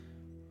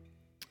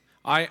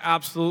I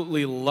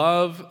absolutely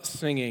love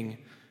singing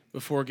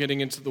before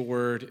getting into the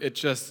Word. It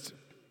just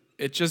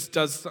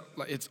does,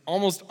 it's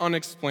almost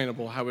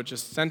unexplainable how it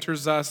just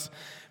centers us,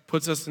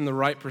 puts us in the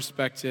right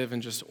perspective,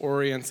 and just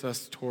orients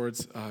us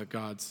towards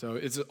God. So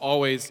it's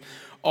always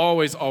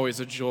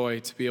a joy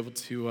to be able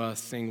to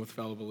sing with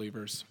fellow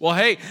believers. Well,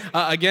 hey,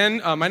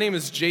 again, my name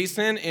is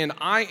Jason, and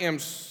I am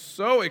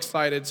so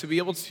excited to be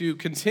able to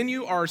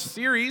continue our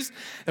series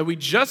that we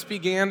just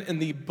began in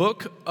the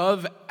book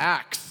of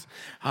Acts.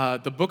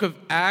 The book of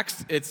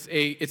Acts,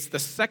 it's the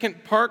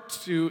second part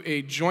to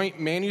a joint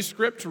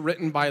manuscript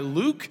written by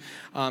Luke.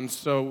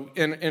 So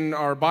in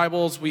our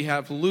Bibles, we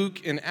have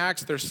Luke and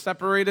Acts. They're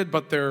separated,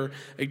 but they're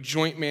a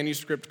joint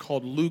manuscript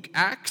called Luke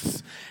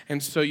Acts.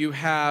 And so you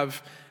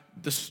have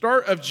the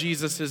start of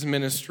Jesus'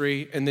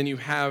 ministry, and then you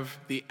have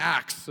the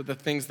Acts, so the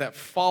things that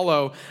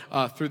follow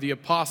through the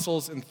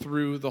apostles and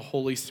through the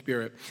Holy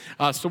Spirit.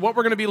 So what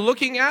we're going to be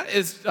looking at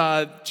is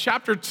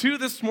chapter 2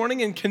 this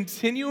morning and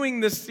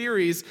continuing this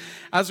series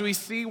as we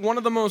see one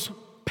of the most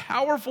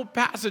powerful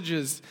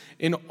passages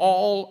in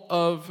all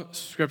of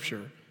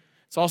Scripture.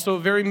 It's also a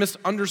very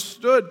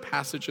misunderstood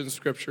passage in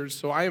Scripture,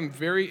 so I am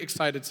very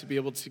excited to be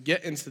able to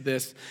get into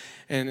this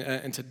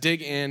and to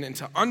dig in and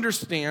to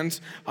understand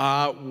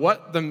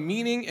what the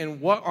meaning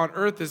and what on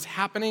earth is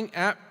happening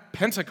at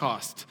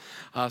Pentecost.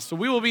 So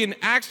we will be in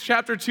Acts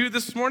chapter 2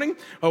 this morning.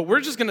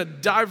 We're just going to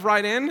dive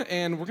right in,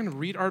 and we're going to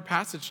read our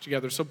passage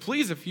together. So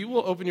please, if you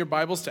will open your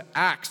Bibles to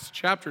Acts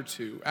chapter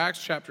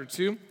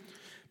 2,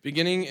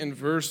 beginning in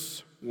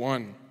verse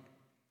 1.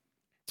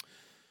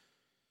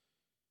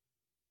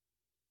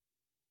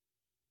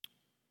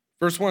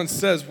 Verse 1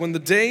 says, "When the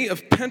day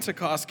of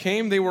Pentecost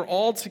came, they were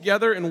all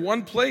together in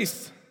one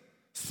place.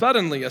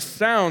 Suddenly, a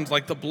sound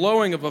like the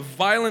blowing of a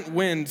violent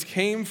wind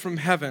came from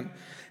heaven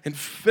and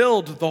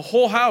filled the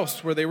whole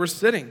house where they were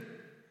sitting.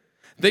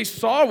 They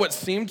saw what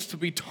seemed to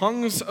be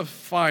tongues of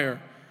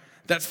fire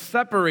that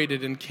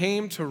separated and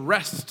came to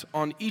rest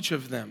on each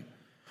of them.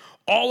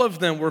 All of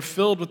them were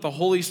filled with the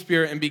Holy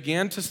Spirit and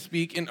began to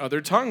speak in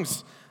other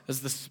tongues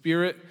as the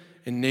Spirit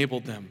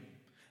enabled them.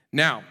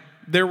 Now,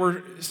 there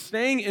were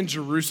staying in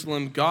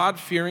Jerusalem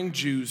God-fearing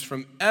Jews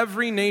from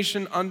every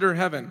nation under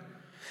heaven.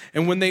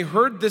 And when they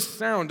heard this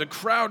sound, a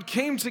crowd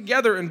came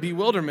together in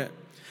bewilderment,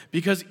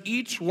 because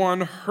each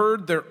one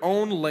heard their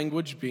own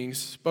language being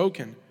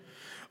spoken.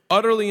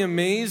 Utterly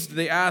amazed,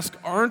 they asked,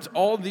 'Aren't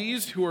all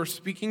these who are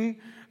speaking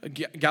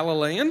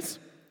Galileans?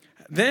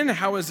 Then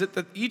how is it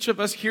that each of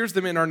us hears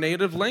them in our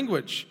native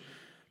language?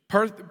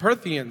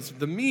 Parthians,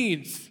 the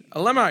Medes,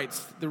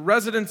 Elamites, the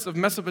residents of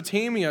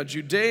Mesopotamia,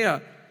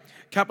 Judea,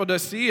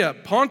 Cappadocia,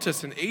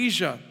 Pontus, and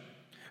Asia,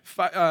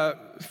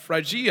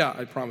 Phrygia,'"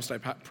 I promised I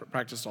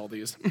practiced all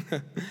these,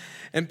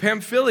 "and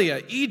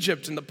Pamphylia,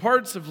 Egypt, and the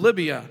parts of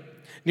Libya,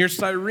 near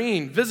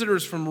Cyrene,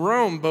 visitors from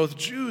Rome, both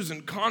Jews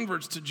and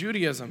converts to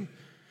Judaism,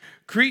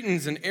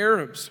 Cretans and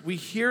Arabs, we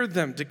hear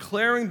them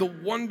declaring the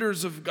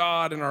wonders of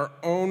God in our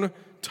own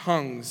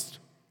tongues.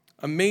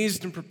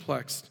 Amazed and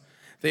perplexed,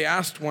 they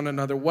asked one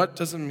another, 'What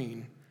does it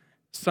mean?'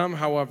 Some,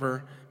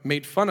 however,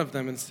 made fun of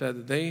them and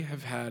said, 'They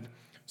have had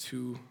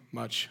too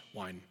much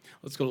wine.'"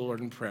 Let's go to the Lord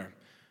in prayer.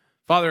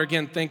 Father,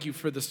 again, thank you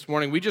for this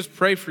morning. We just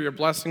pray for your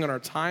blessing on our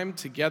time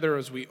together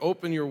as we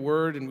open your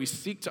word and we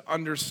seek to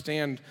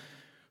understand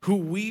who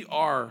we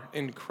are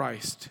in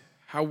Christ,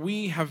 how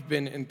we have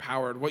been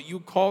empowered, what you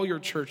call your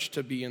church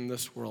to be in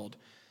this world.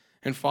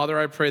 And Father,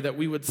 I pray that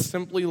we would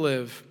simply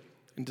live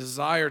and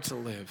desire to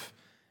live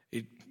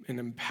an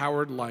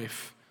empowered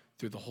life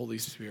through the Holy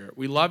Spirit.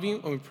 We love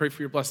you, and we pray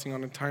for your blessing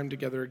on our time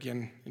together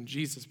again. In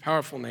Jesus'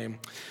 powerful name,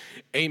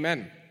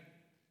 amen.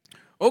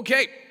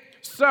 Okay,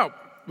 so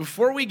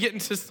before we get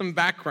into some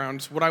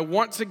backgrounds, what I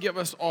want to give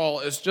us all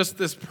is just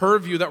this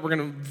purview that we're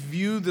going to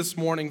view this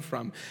morning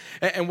from.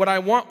 And what I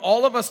want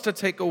all of us to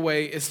take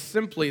away is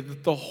simply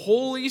that the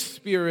Holy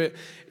Spirit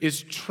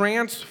is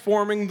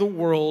transforming the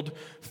world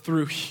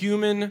through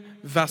human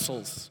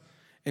vessels,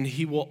 and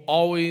he will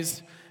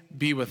always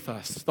be with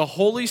us. The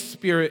Holy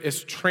Spirit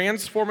is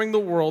transforming the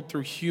world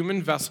through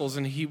human vessels,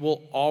 and he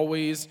will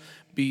always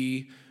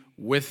be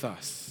with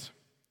us.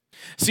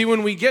 See,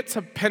 when we get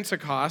to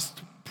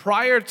Pentecost,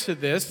 prior to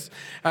this,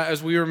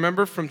 as we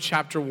remember from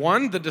chapter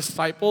 1, the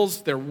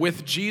disciples, they're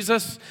with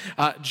Jesus.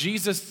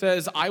 Jesus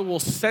says, "I will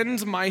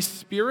send my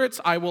Spirit.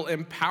 I will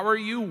empower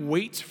you.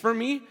 Wait for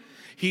me."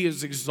 He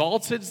is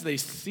exalted. They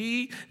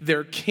see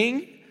their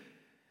king.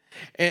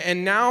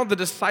 And now the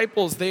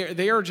disciples,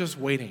 they are just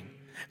waiting.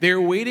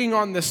 They're waiting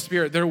on the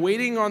Spirit. They're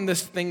waiting on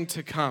this thing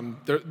to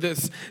come.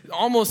 This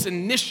almost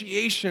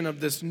initiation of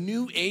this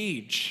new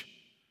age.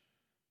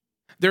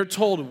 They're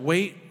told,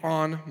 "Wait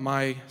on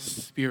my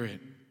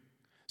Spirit."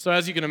 So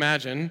as you can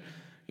imagine,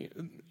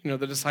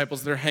 the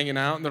disciples, they're hanging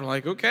out, and they're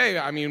like, "Okay,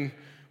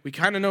 we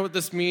kind of know what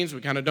this means.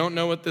 We kind of don't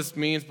know what this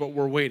means, but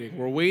we're waiting.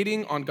 We're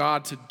waiting on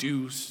God to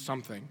do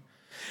something."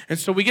 And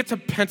so we get to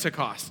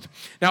Pentecost.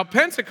 Now,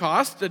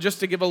 Pentecost, just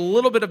to give a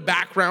little bit of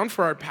background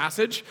for our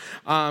passage,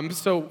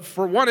 so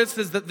for one, it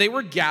says that they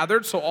were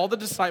gathered, so all the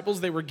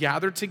disciples, they were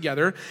gathered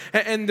together,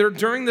 and they're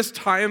during this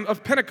time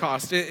of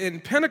Pentecost. In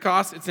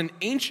Pentecost, it's an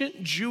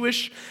ancient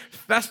Jewish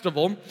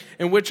festival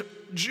in which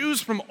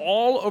Jews from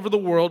all over the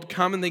world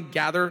come and they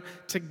gather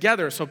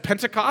together. So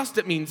Pentecost,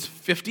 it means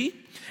 50.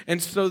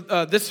 And so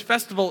this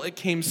festival, it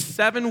came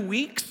 7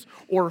 weeks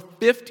or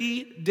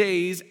 50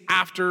 days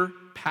after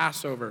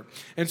Passover.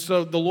 And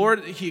so the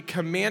Lord, he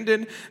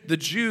commanded the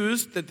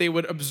Jews that they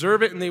would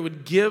observe it and they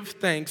would give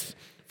thanks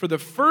for the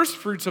first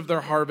fruits of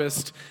their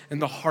harvest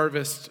and the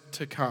harvest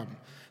to come.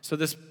 So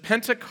this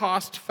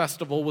Pentecost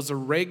festival was a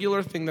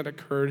regular thing that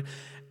occurred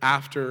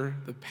after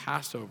the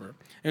Passover.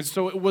 And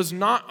so it was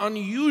not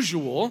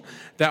unusual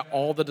that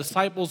all the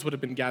disciples would have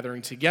been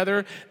gathering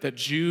together, that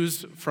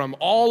Jews from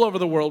all over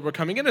the world were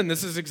coming in, and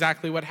this is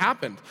exactly what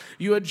happened.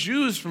 You had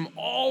Jews from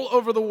all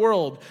over the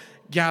world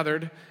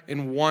gathered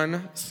in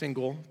one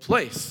single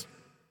place.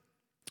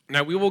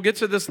 Now, we will get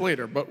to this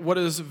later, but what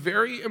is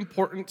very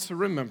important to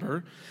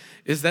remember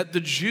is that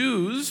the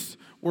Jews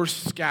were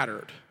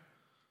scattered.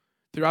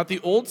 Throughout the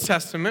Old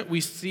Testament,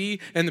 we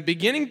see in the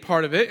beginning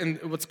part of it, in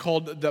what's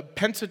called the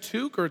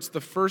Pentateuch, or it's the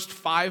first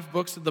 5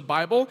 books of the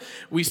Bible,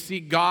 we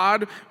see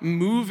God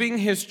moving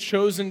his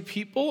chosen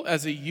people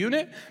as a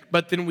unit,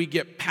 but then we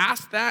get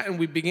past that and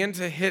we begin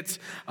to hit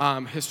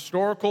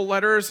historical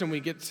letters and we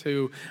get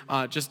to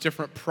just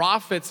different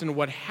prophets. And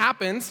what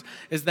happens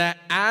is that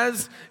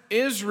as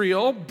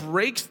Israel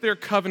breaks their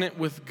covenant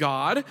with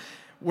God,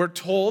 we're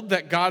told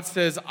that God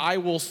says, I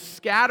will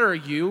scatter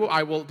you,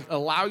 I will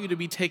allow you to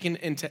be taken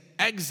into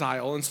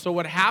exile. And so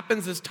what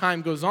happens as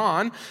time goes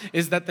on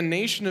is that the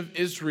nation of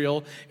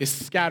Israel is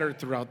scattered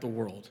throughout the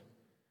world.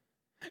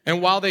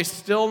 And while they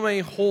still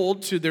may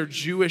hold to their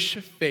Jewish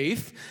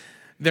faith,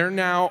 they're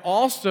now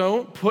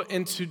also put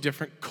into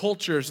different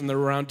cultures and they're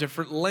around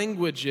different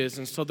languages.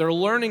 And so they're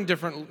learning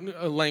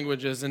different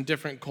languages and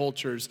different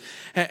cultures.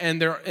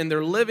 And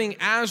they're living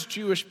as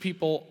Jewish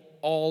people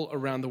all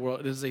around the world.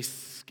 It is a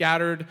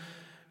scattered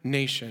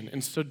nation.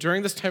 And so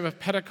during this time of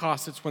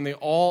Pentecost, it's when they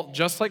all,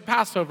 just like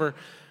Passover,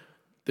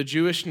 the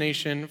Jewish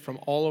nation from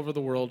all over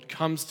the world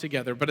comes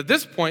together. But at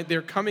this point,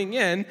 they're coming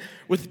in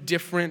with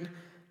different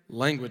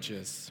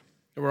languages.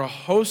 There were a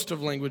host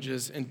of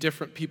languages and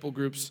different people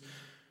groups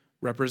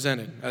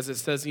represented. As it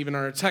says even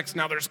in our text,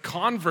 now there's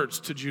converts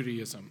to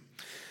Judaism.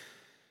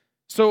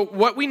 So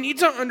what we need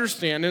to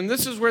understand, and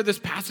this is where this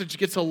passage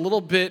gets a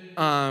little bit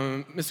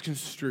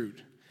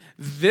misconstrued,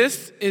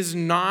 this is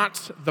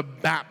not the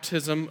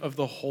baptism of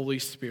the Holy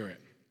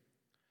Spirit.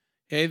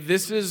 Okay,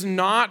 this is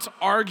not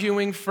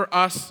arguing for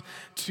us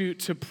to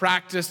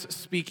practice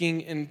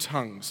speaking in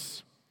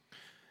tongues.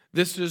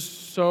 This is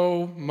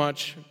so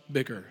much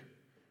bigger.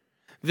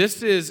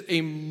 This is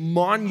a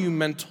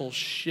monumental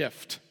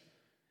shift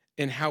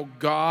in how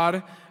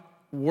God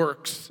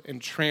works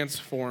and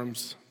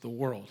transforms the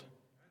world.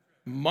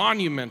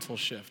 Monumental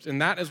shift.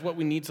 And that is what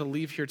we need to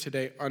leave here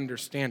today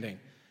understanding.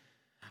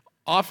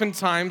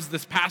 Oftentimes,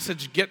 this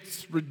passage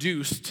gets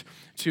reduced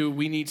to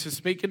we need to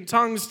speak in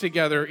tongues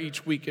together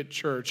each week at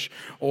church.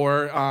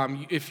 Or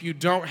if you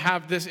don't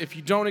have this, if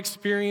you don't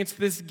experience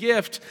this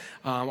gift,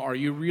 are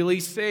you really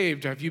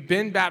saved? Have you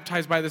been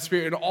baptized by the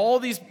Spirit? And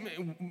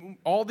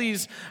all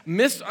these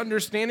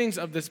misunderstandings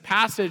of this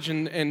passage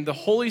and the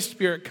Holy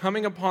Spirit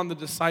coming upon the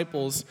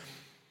disciples,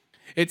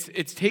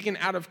 it's taken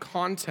out of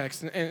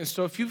context. And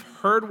so if you've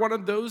heard one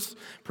of those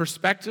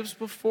perspectives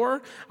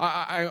before,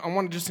 I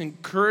want to just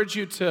encourage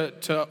you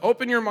to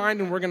open your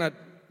mind, and we're going to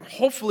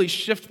hopefully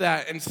shift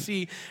that and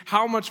see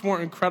how much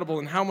more incredible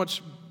and how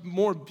much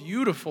more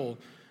beautiful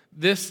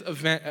this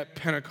event at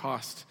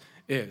Pentecost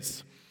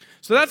is.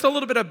 So that's a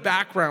little bit of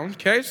background,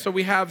 okay? So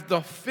we have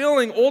the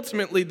filling,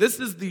 ultimately, this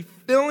is the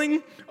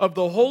filling of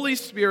the Holy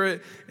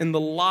Spirit in the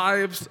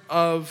lives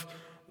of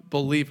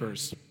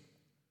believers.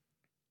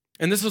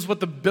 And this is what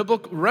the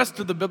rest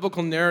of the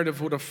biblical narrative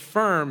would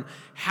affirm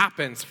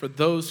happens for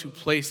those who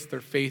place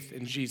their faith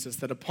in Jesus.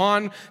 That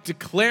upon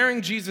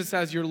declaring Jesus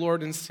as your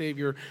Lord and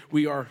Savior,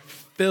 we are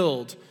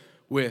filled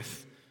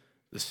with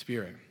the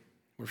Spirit.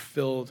 We're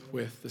filled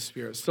with the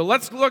Spirit. So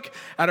let's look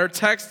at our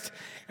text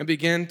and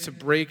begin to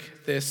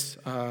break this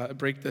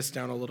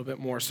down a little bit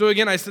more. So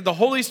again, I said the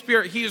Holy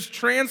Spirit, he is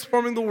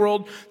transforming the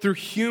world through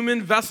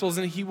human vessels,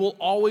 and he will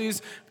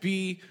always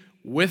be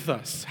with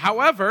us.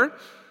 However,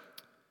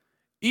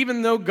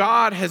 even though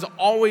God has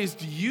always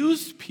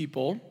used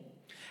people,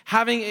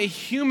 having a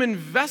human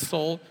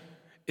vessel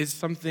is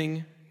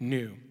something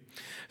new.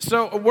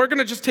 So we're going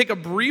to just take a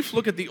brief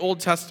look at the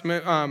Old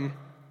Testament.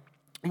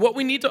 What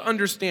we need to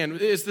understand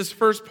is this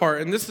first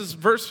part, and this is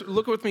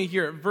look with me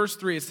here at verse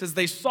 3. It says,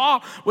 they saw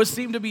what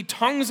seemed to be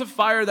tongues of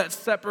fire that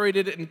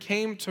separated and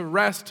came to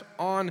rest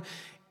on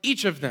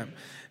each of them.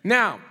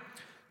 Now,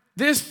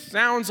 this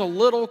sounds a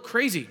little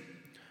crazy,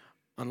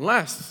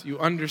 unless you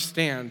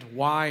understand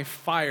why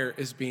fire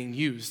is being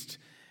used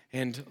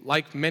And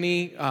like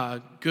many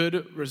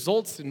good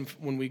results, and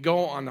when we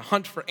go on a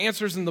hunt for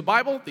answers in the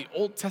Bible, the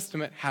Old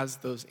Testament has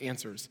those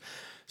answers.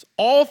 So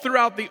all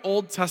throughout the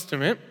Old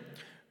Testament,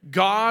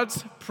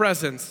 God's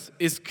presence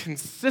is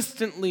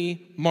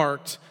consistently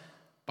marked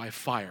by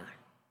fire.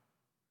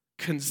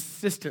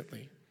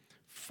 Consistently.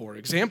 For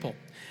example,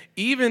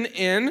 even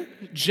in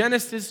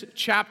Genesis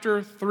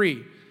chapter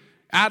 3,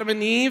 Adam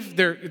and Eve,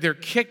 they're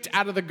kicked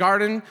out of the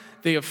garden.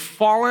 They have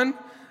fallen.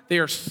 They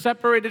are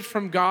separated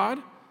from God.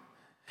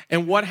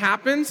 And what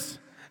happens?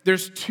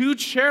 There's two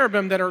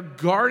cherubim that are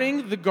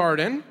guarding the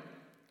garden.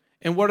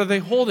 And what are they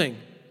holding?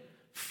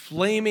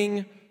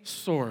 Flaming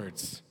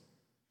swords.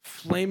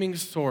 Flaming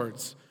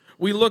swords.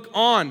 We look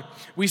on.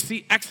 We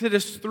see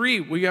Exodus 3.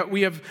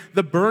 We have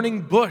the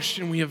burning bush,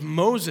 and we have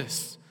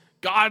Moses.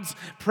 God's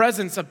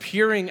presence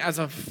appearing as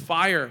a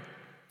fire.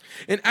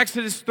 In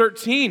Exodus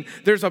 13,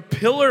 there's a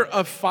pillar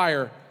of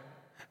fire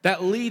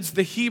that leads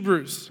the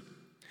Hebrews.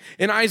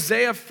 In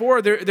Isaiah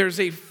 4, there's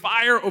a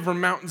fire over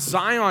Mount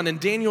Zion. In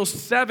Daniel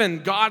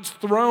 7, God's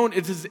throne,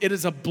 it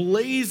is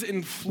ablaze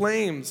in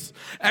flames.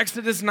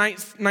 Exodus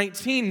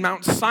 19,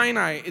 Mount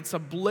Sinai, it's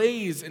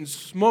ablaze in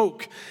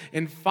smoke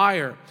and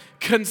fire.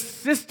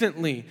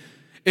 Consistently,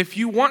 if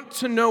you want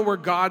to know where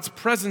God's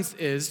presence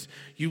is,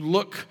 you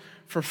look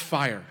for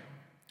fire.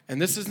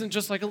 And this isn't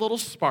just like a little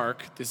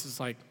spark. This is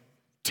like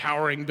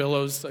towering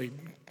billows, a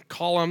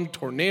column,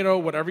 tornado,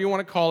 whatever you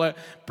want to call it,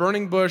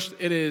 burning bush.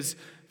 It is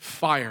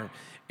fire.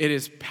 It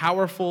is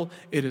powerful.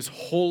 It is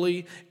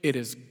holy. It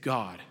is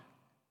God.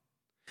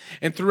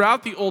 And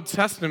throughout the Old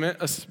Testament,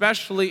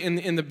 especially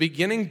in the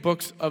beginning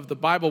books of the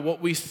Bible, what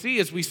we see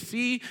is we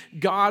see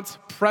God's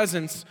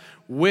presence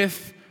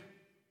with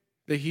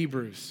the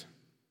Hebrews.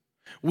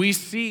 We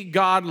see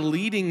God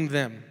leading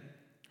them.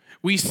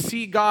 We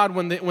see God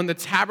when the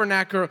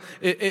tabernacle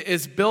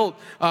is built.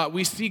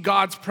 We see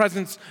God's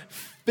presence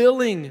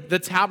filling the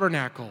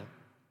tabernacle.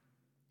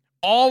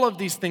 All of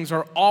these things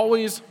are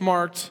always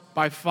marked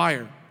by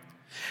fire.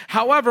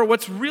 However,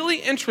 what's really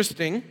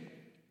interesting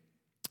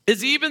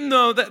is even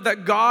though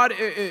that God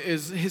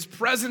his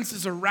presence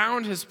is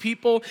around his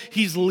people,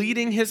 he's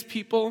leading his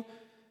people.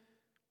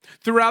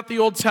 Throughout the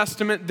Old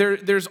Testament,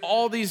 there's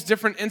all these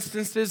different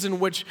instances in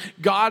which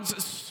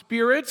God's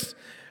Spirit,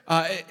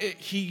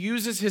 he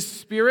uses his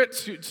Spirit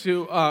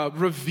to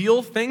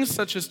reveal things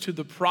such as to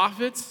the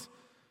prophets.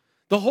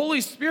 The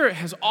Holy Spirit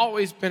has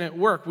always been at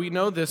work. We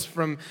know this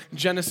from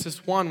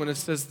Genesis 1 when it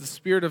says the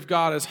Spirit of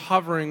God is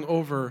hovering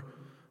over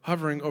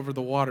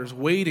the waters,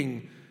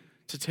 waiting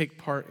to take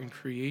part in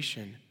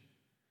creation.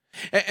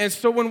 And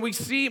so when we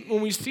see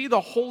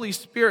the Holy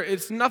Spirit,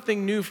 it's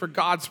nothing new for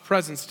God's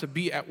presence to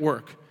be at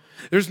work.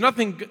 There's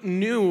nothing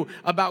new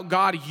about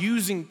God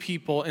using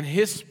people and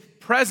his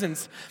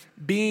presence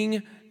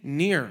being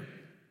near.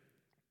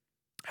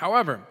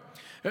 However,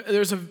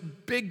 there's a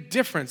big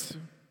difference.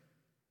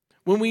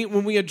 When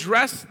we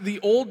address the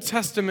Old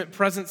Testament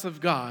presence of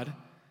God,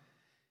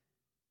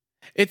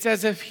 it's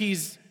as if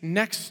he's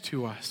next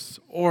to us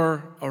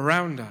or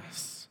around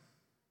us.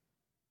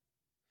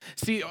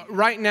 See,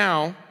 right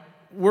now,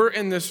 we're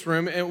in this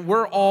room and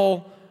we're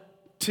all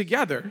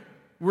together.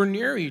 We're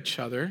near each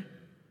other.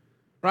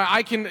 Right?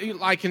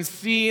 I can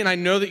see and I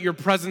know that your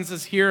presence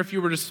is here. If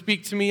you were to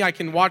speak to me, I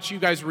can watch you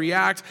guys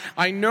react.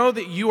 I know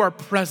that you are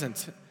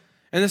present.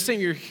 And the same,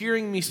 you're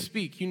hearing me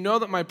speak. You know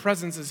that my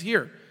presence is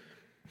here.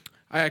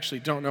 I actually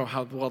don't know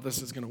how well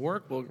this is going to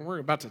work. Well, we're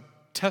about to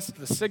test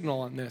the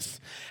signal on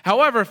this.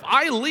 However, if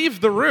I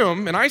leave the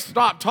room and I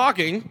stop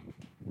talking,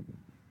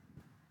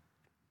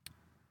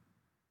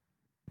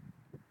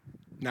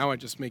 now I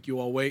just make you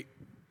all wait.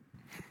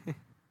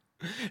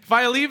 If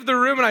I leave the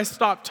room and I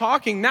stop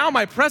talking, now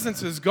my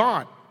presence is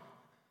gone.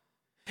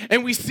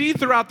 And we see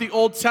throughout the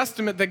Old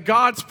Testament that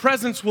God's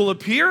presence will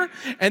appear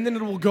and then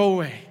it will go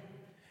away.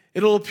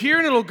 It'll appear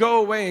and it'll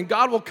go away, and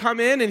God will come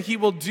in and he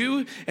will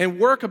do and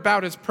work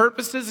about his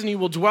purposes, and he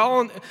will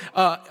dwell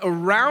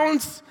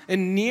around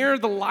and near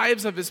the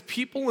lives of his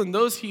people and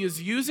those he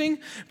is using,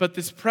 but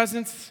this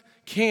presence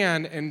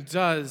can and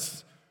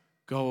does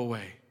go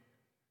away.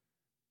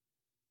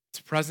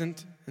 It's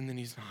present and then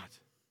he's not.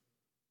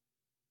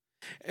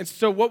 And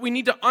so what we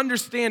need to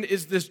understand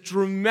is this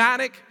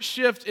dramatic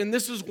shift, and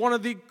this is one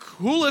of the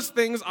coolest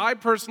things I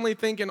personally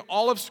think in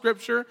all of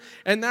Scripture,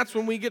 and that's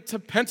when we get to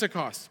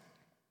Pentecost.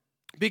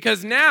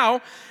 Because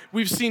now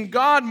we've seen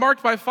God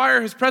marked by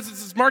fire, his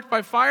presence is marked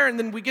by fire, and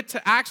then we get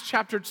to Acts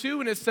chapter 2,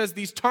 and it says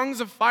these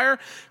tongues of fire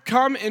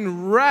come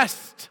and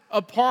rest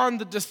upon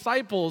the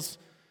disciples.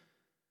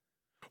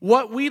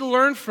 What we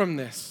learn from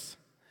this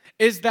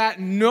is that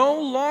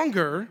no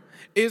longer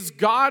is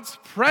God's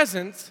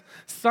presence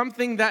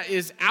something that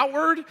is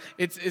outward,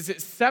 is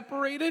it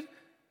separated?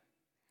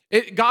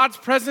 God's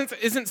presence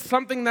isn't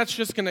something that's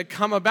just going to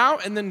come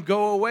about and then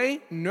go away.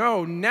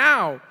 No,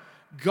 now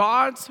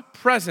God's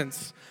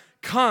presence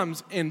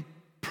comes and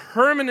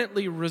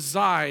permanently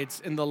resides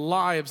in the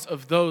lives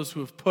of those who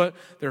have put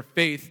their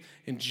faith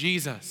in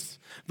Jesus.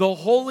 The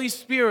Holy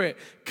Spirit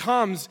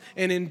comes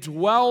and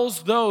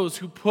indwells those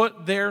who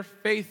put their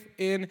faith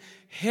in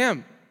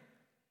him.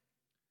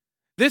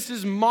 This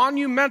is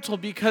monumental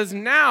because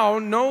now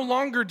no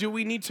longer do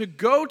we need to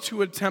go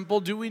to a temple,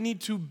 do we need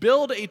to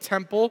build a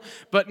temple,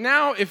 but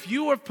now if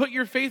you have put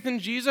your faith in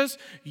Jesus,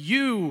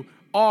 you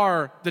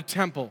are the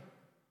temple.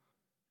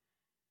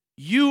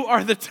 You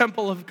are the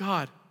temple of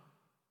God.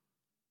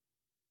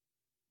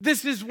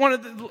 This is one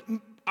of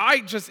the,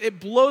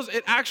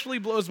 it actually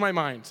blows my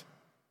mind.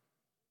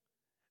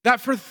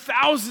 That for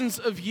thousands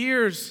of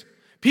years,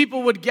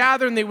 people would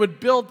gather and they would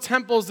build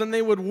temples and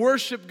they would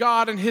worship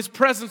God, and His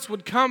presence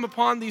would come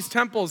upon these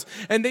temples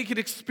and they could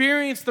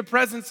experience the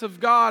presence of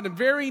God, and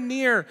very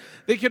near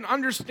they can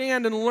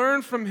understand and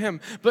learn from Him.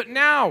 But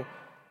now,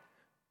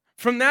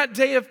 from that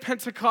day of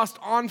Pentecost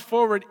on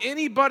forward,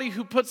 anybody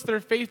who puts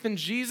their faith in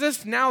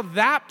Jesus, now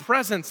that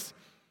presence,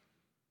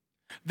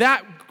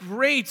 that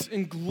great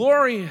and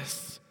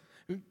glorious,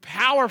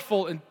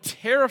 powerful and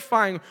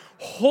terrifying,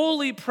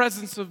 holy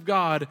presence of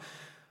God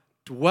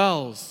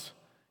dwells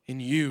in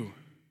you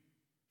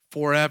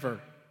forever.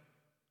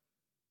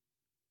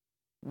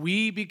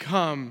 We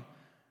become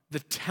the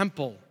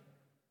temple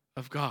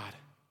of God.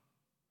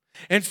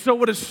 And so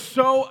what is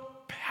so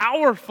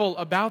powerful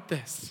about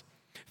this,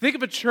 think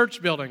of a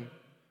church building.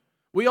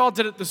 We all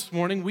did it this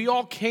morning. We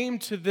all came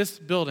to this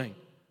building.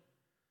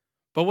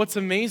 But what's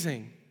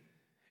amazing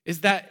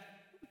is that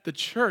the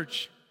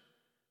church,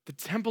 the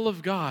temple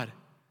of God,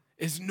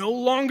 is no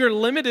longer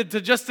limited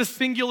to just a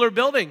singular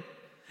building.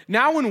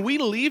 Now when we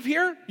leave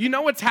here, you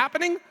know what's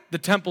happening? The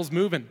temple's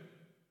moving.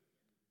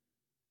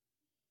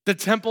 The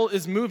temple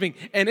is moving,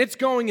 and it's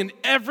going in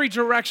every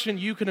direction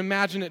you can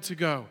imagine it to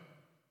go.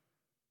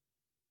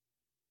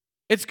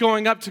 It's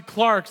going up to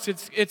Clark's.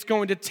 It's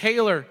going to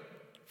Taylor.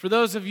 For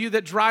those of you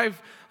that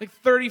drive like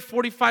 30,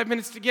 45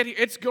 minutes to get here,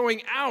 it's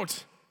going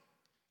out.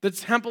 The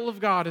temple of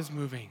God is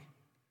moving.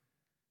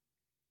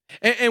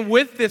 And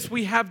with this,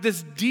 we have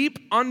this deep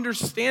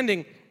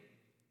understanding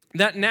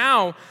that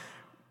now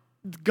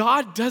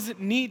God doesn't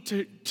need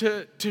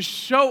to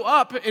show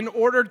up in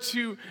order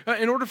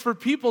for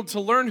people to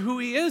learn who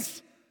He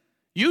is.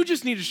 You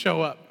just need to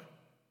show up.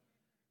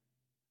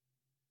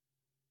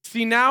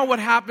 See, now what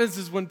happens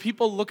is when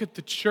people look at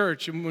the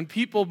church and when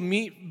people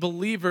meet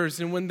believers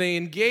and when they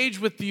engage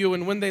with you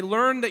and when they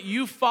learn that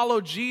you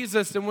follow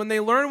Jesus and when they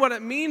learn what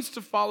it means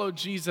to follow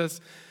Jesus,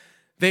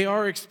 they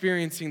are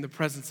experiencing the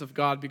presence of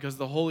God because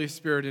the Holy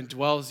Spirit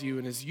indwells you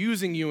and is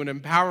using you and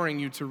empowering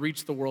you to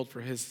reach the world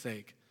for His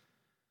sake.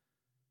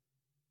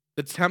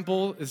 The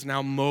temple is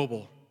now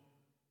mobile,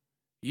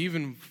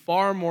 even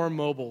far more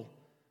mobile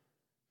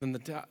than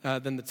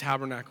the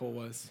tabernacle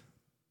was.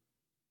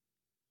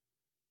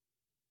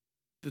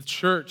 The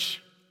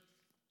church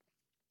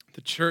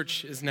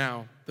is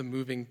now the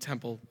moving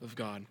temple of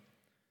God.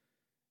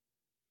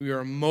 We are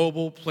a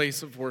mobile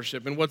place of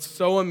worship. And what's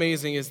so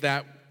amazing is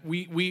that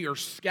we are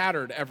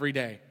scattered every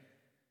day.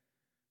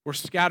 We're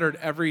scattered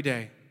every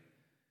day.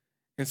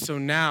 And so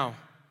now,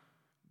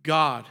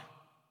 God,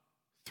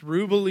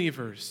 through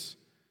believers,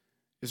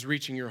 is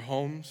reaching your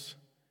homes,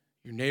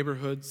 your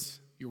neighborhoods,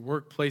 your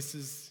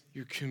workplaces,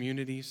 your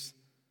communities.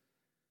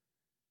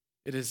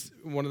 It is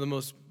one of the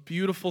most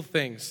beautiful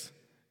things,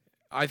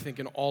 I think,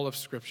 in all of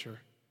Scripture,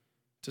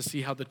 to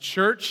see how the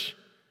church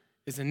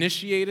is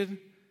initiated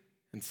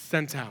and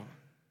sent out.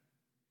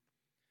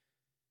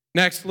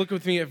 Next, look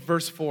with me at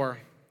verse 4.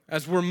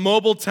 As we're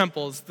mobile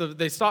temples,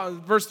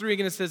 verse 3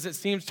 again, it says, it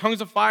seems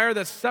tongues of fire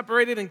that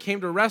separated and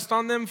came to rest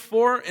on them.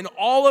 And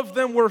all of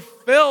them were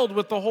filled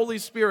with the Holy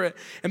Spirit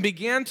and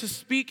began to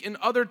speak in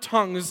other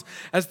tongues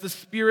as the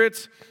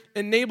Spirit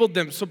enabled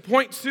them. So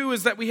point 2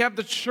 is that we have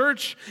the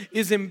church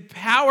is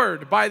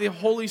empowered by the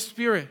Holy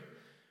Spirit.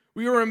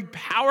 We are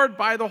empowered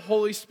by the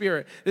Holy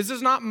Spirit. This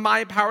is not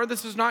my power.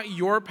 This is not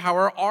your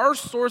power. Our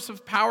source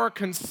of power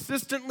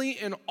consistently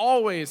and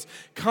always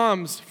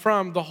comes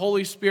from the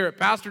Holy Spirit.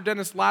 Pastor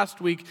Dennis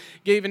last week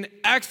gave an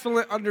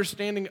excellent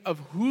understanding of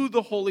who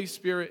the Holy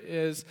Spirit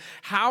is,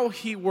 how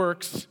He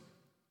works,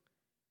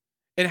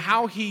 and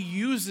how He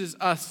uses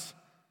us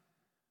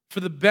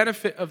for the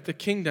benefit of the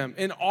kingdom.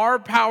 And our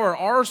power,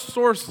 our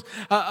source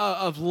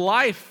of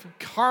life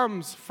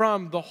comes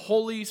from the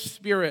Holy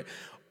Spirit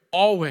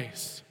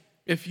always.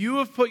 If you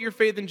have put your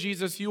faith in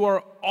Jesus, you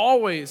are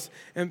always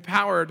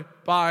empowered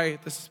by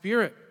the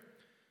Spirit.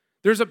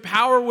 There's a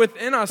power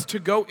within us to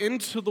go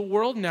into the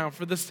world now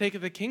for the sake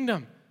of the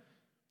kingdom.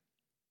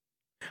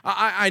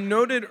 I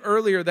noted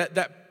earlier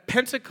that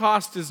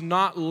Pentecost is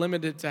not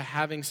limited to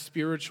having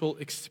spiritual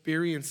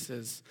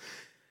experiences.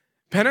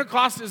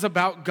 Pentecost is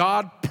about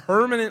God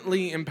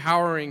permanently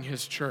empowering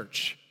His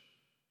church.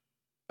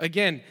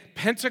 Again,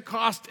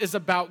 Pentecost is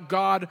about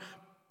God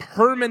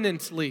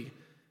permanently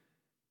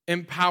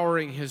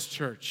empowering His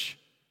church.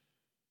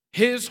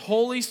 His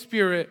Holy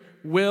Spirit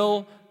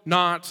will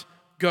not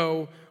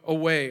go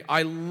away.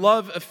 I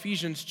love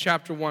Ephesians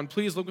chapter 1.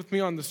 Please look with me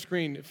on the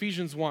screen.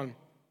 Ephesians 1.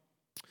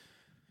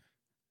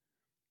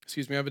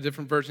 I have a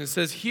different version. It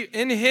says,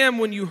 in Him,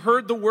 when you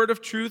heard the word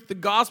of truth, the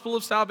gospel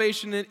of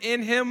salvation, and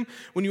in Him,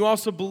 when you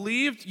also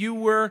believed, you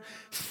were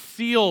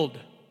sealed.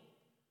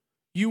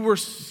 You were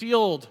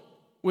sealed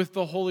with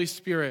the Holy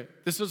Spirit.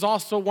 This is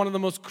also one of the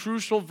most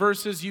crucial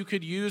verses you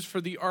could use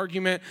for the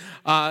argument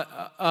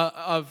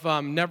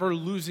of never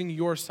losing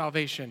your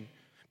salvation.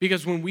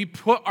 Because when we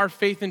put our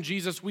faith in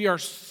Jesus, we are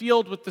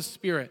sealed with the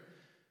Spirit,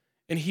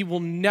 and He will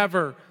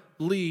never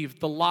leave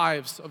the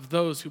lives of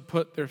those who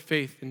put their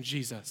faith in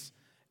Jesus,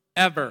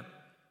 ever.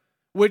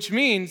 Which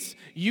means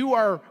you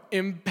are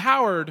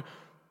empowered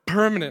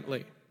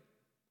permanently.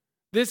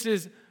 This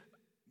is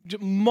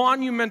a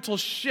monumental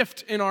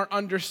shift in our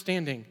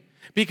understanding.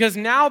 Because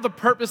now the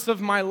purpose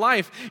of my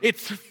life,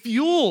 it's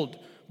fueled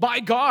by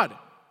God.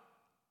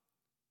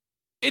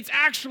 It's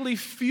actually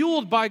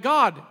fueled by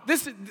God.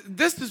 This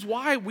is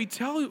why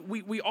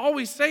we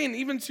always say, and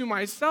even to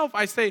myself,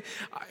 I say,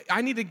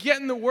 I need to get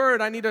in the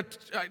Word. I need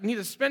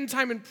to spend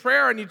time in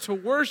prayer. I need to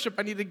worship.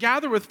 I need to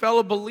gather with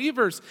fellow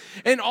believers.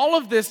 And all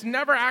of this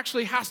never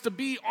actually has to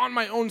be on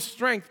my own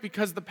strength,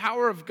 because the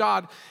power of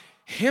God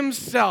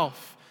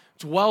Himself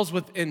dwells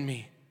within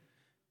me.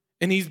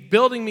 And He's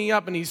building me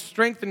up, and He's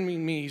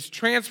strengthening me. He's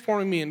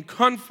transforming me and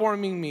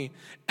conforming me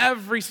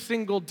every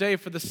single day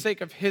for the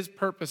sake of His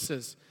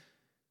purposes.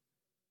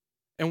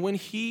 And when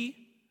He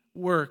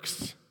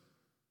works,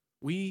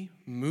 we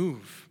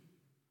move.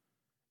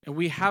 And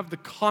we have the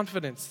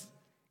confidence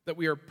that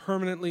we are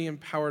permanently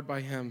empowered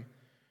by Him.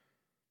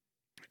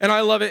 And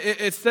I love it.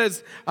 It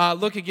says,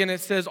 look again, it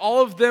says,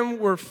 all of them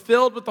were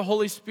filled with the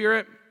Holy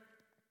Spirit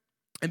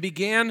and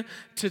began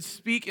to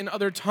speak in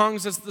other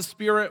tongues as the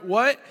Spirit,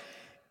 what?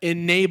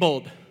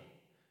 Enabled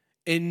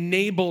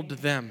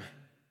them.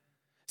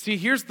 See,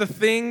 here's the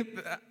thing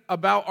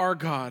about our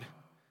God,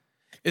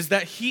 is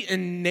that He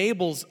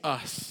enables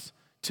us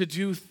to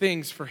do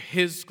things for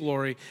His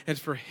glory and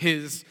for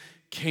His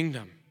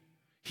kingdom.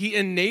 He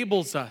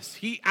enables us.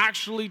 He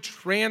actually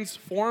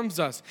transforms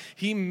us.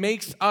 He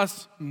makes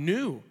us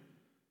new.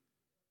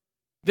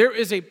 There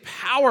is a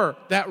power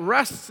that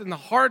rests in the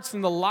hearts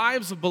and the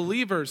lives of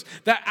believers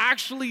that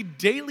actually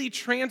daily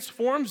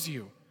transforms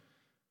you.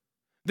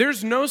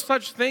 There's no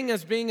such thing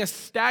as being a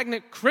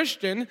stagnant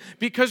Christian,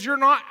 because you're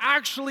not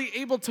actually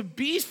able to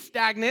be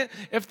stagnant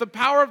if the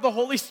power of the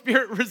Holy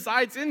Spirit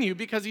resides in you,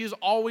 because He is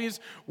always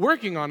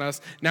working on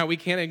us. Now, we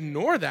can't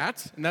ignore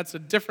that, and that's a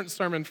different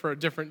sermon for a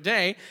different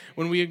day,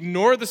 when we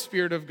ignore the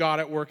Spirit of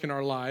God at work in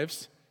our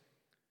lives.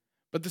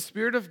 But the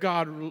Spirit of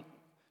God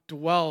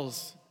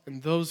dwells in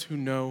those who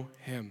know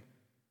Him.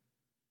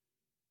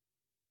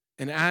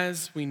 And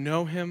as we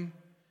know Him,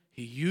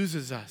 He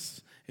uses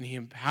us and He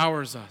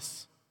empowers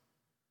us.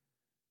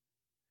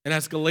 And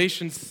as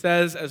Galatians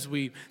says, as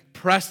we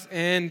press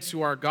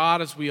into our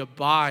God, as we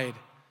abide,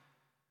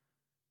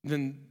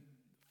 then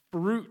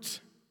fruit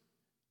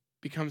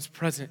becomes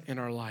present in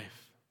our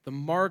life. The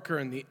marker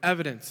and the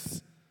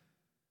evidence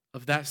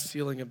of that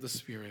sealing of the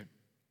Spirit.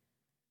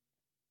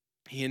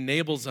 He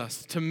enables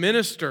us to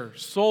minister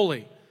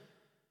solely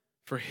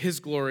for His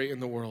glory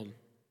in the world.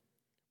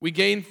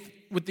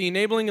 With the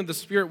enabling of the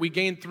Spirit, we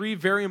gain three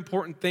very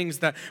important things: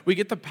 that we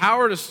get the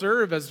power to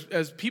serve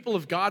as people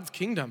of God's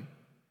kingdom.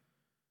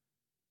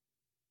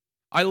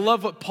 I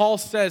love what Paul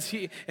says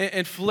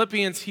in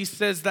Philippians. He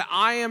says that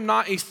I am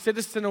not a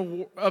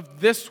citizen of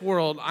this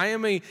world. I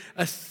am a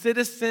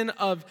citizen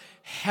of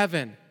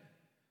heaven.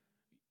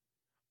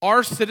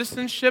 Our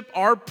citizenship,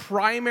 our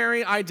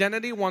primary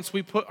identity, once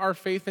we put our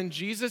faith in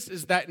Jesus,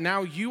 is that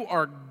now you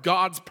are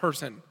God's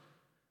person.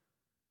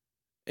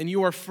 And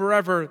you are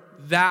forever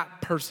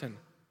that person.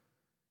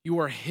 You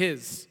are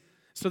His.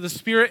 So the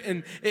Spirit,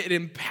 it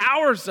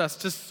empowers us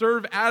to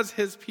serve as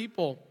His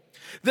people.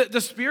 The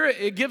Spirit,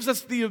 it gives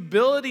us the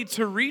ability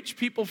to reach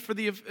people for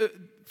the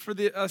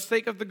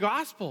sake of the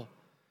gospel.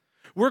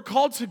 We're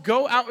called to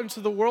go out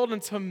into the world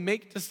and to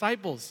make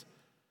disciples.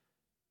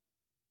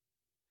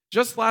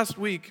 Just last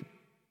week,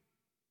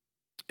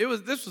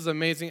 this was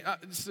amazing.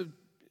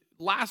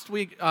 Last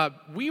week,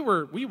 we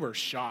were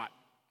shot.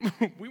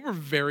 We were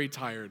very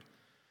tired.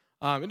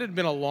 It had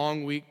been a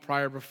long week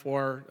prior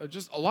before,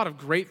 just a lot of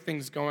great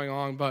things going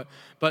on.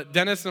 But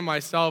Dennis and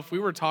myself, we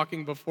were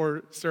talking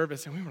before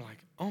service, and we were like,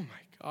 oh my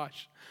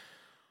gosh,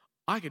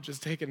 I could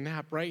just take a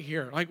nap right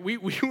here. Like we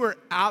were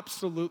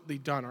absolutely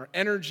done. Our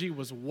energy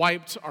was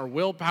wiped. Our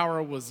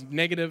willpower was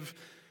negative,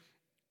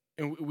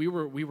 and we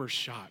were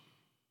shot.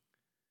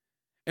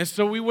 And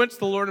so we went to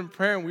the Lord in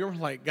prayer, and we were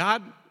like,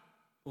 God,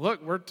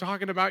 look, we're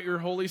talking about your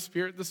Holy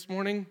Spirit this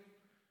morning.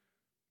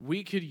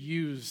 We could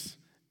use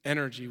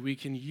energy. We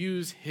can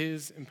use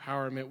His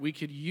empowerment. We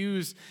could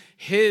use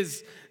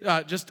His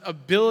just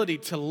ability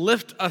to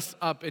lift us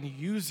up and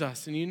use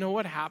us. And you know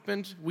what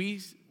happened?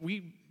 We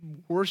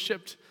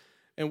worshiped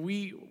and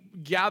we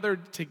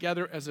gathered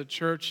together as a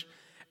church,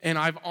 and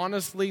I've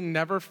honestly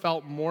never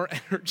felt more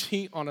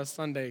energy on a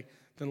Sunday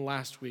than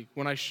last week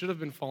when I should have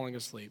been falling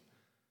asleep.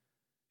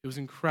 It was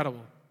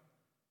incredible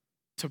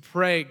to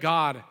pray,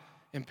 God,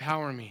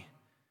 empower me.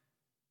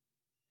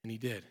 And He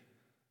did.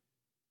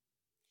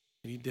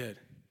 And He did.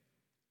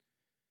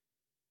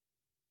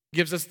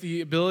 Gives us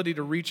the ability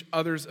to reach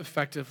others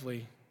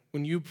effectively.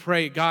 When you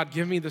pray, God,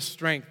 give me the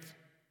strength,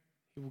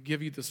 He will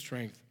give you the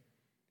strength.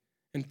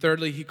 And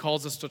thirdly, he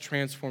calls us to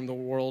transform the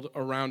world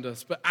around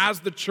us. But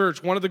as the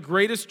church, one of the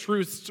greatest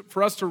truths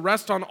for us to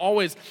rest on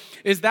always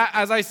is that,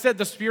 as I said,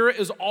 the Spirit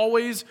is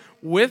always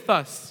with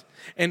us.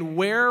 And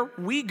where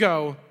we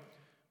go,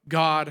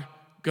 God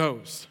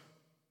goes.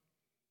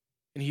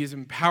 And he is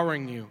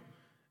empowering you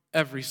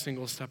every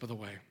single step of the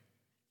way.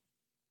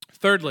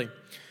 Thirdly,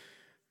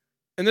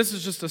 and this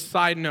is just a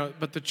side note,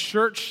 but the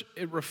church,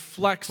 it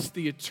reflects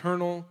the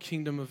eternal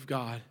kingdom of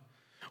God.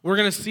 We're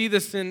going to see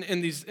this in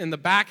the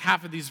back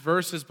half of these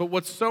verses, but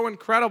what's so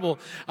incredible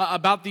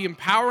about the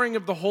empowering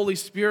of the Holy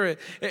Spirit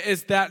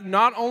is that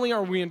not only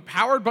are we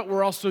empowered, but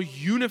we're also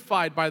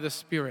unified by the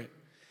Spirit.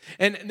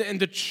 And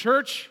the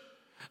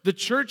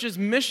church's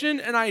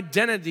mission and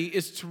identity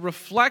is to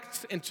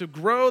reflect and to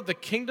grow the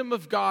kingdom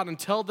of God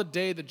until the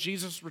day that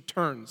Jesus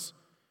returns.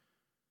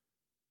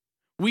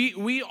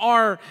 We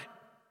are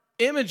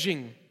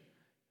imaging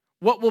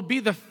what will be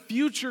the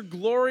future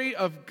glory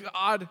of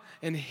God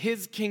and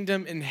his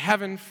kingdom in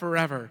heaven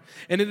forever.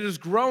 And it is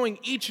growing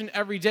each and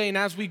every day. And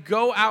as we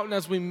go out and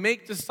as we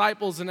make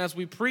disciples and as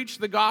we preach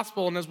the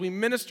gospel and as we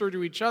minister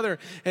to each other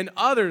and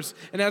others,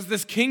 and as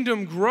this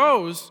kingdom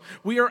grows,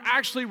 we are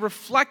actually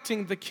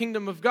reflecting the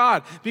kingdom of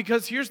God.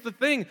 Because here's the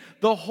thing,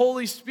 the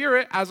Holy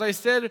Spirit, as I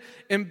said,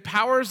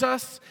 empowers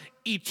us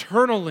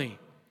eternally.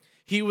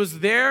 He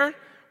was there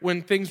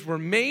when things were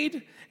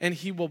made, and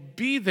he will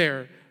be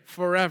there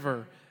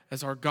forever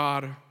as our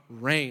God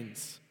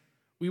reigns.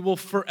 We will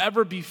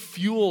forever be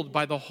fueled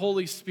by the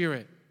Holy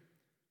Spirit,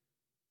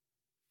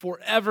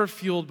 forever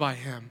fueled by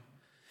him.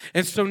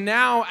 And so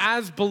now,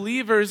 as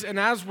believers and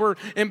as we're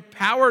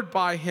empowered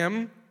by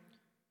him,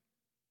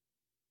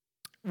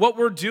 what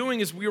we're doing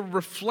is we are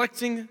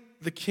reflecting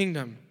the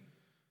kingdom.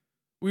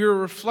 We are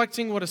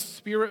reflecting what a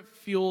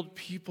Spirit-fueled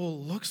people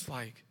looks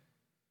like.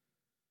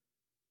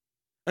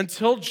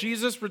 Until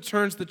Jesus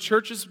returns, the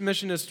church's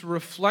mission is to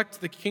reflect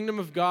the kingdom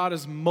of God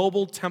as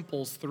mobile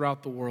temples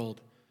throughout the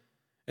world.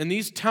 And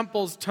these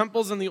temples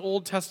in the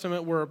Old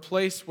Testament were a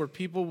place where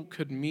people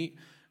could meet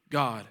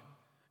God.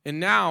 And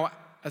now,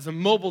 as a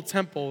mobile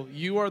temple,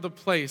 you are the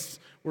place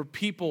where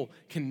people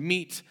can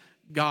meet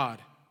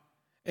God.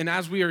 And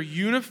as we are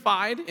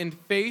unified in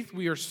faith,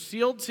 we are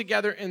sealed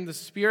together in the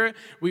Spirit,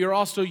 we are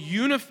also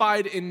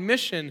unified in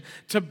mission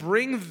to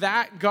bring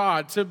that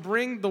God, to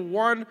bring the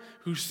one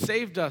who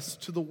saved us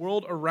to the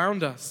world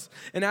around us.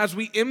 And as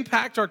we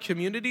impact our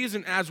communities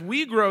and as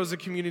we grow as a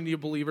community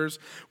of believers,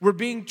 we're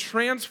being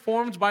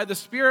transformed by the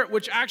Spirit,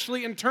 which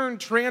actually in turn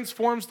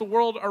transforms the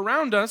world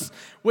around us,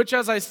 which,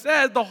 as I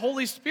said, the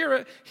Holy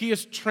Spirit, he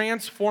is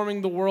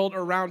transforming the world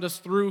around us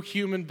through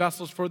human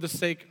vessels for the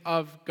sake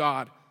of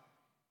God.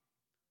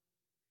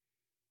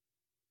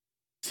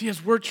 See,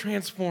 as we're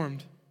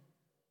transformed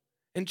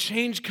and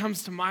change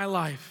comes to my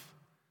life,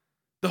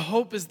 the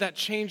hope is that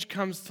change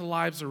comes to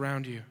lives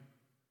around you.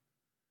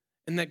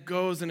 And that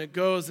goes and it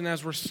goes, and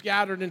as we're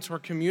scattered into our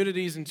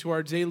communities, into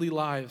our daily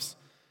lives,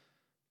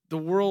 the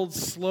world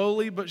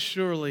slowly but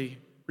surely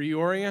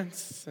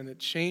reorients and it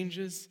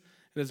changes.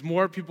 And as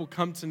more people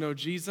come to know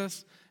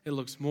Jesus, it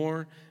looks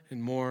more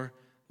and more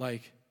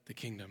like the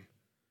kingdom.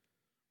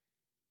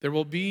 There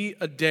will be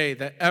a day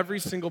that every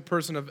single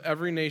person of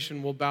every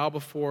nation will bow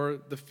before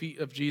the feet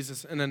of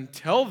Jesus. And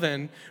until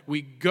then,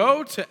 we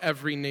go to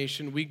every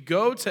nation, we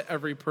go to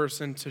every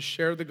person to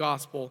share the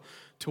gospel,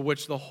 to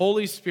which the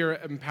Holy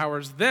Spirit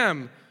empowers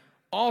them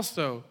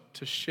also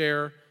to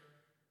share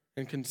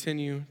and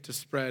continue to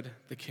spread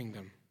the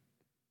kingdom.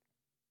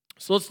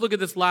 So let's look at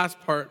this last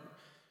part.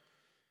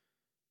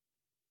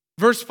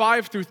 Verse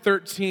 5 through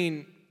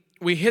 13,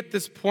 we hit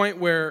this point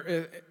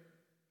where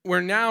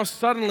now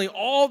suddenly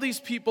all these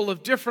people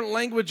of different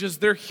languages,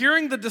 they're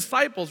hearing the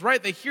disciples,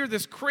 right? They hear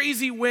this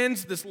crazy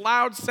winds, this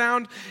loud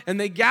sound, and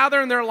they gather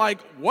and they're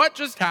like, what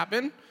just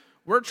happened?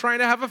 We're trying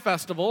to have a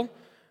festival.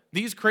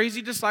 These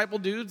crazy disciple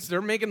dudes,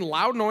 they're making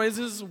loud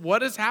noises.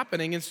 What is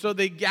happening? And so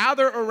they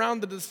gather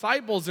around the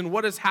disciples, and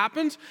what has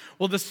happened?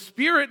 Well, the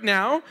Spirit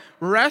now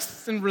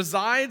rests and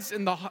resides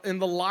in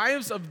the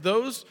lives of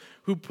those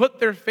who put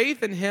their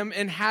faith in him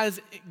and has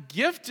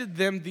gifted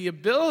them the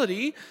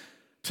ability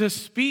to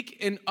speak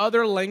in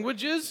other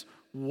languages.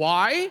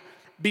 Why?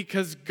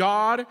 Because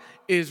God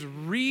is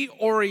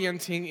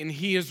reorienting and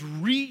he is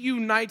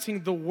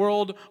reuniting the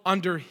world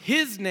under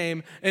his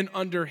name and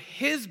under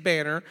his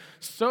banner,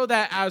 so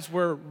that as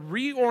we're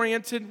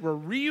reoriented, we're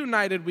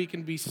reunited, we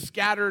can be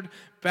scattered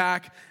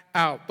back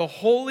out. The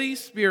Holy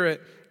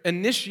Spirit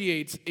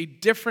initiates a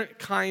different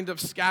kind of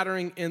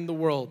scattering in the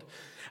world.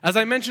 As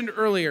I mentioned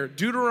earlier,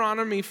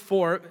 Deuteronomy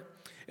 4,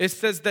 it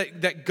says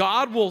that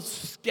God will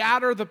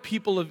scatter the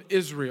people of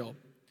Israel.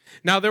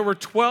 Now, there were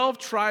 12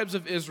 tribes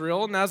of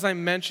Israel, and as I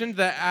mentioned,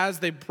 that as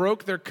they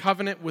broke their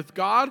covenant with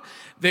God,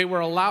 they were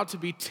allowed to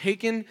be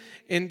taken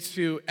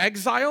into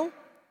exile,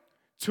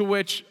 to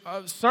which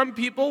some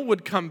people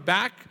would come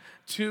back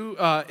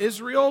to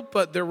Israel,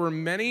 but there were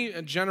many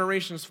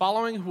generations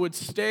following who would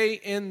stay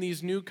in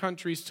these new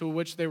countries to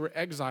which they were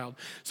exiled.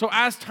 So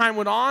as time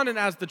went on and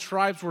as the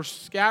tribes were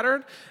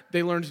scattered,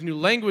 they learned new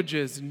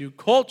languages and new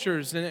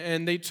cultures,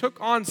 and they took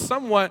on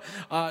somewhat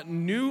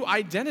new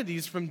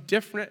identities from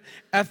different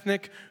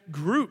ethnic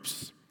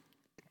groups.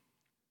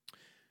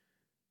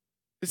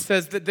 It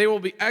says that they will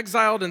be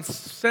exiled and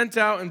sent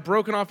out and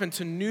broken off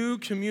into new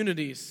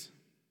communities.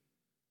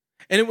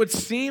 And it would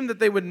seem that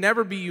they would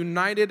never be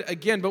united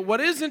again. But what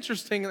is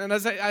interesting, and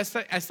as I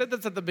said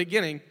this at the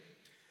beginning,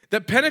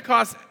 that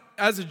Pentecost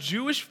as a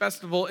Jewish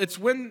festival, it's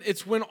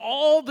when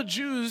all the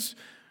Jews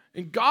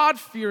and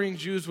God-fearing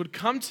Jews would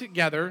come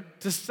together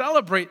to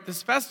celebrate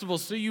this festival.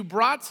 So you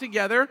brought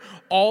together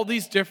all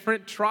these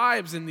different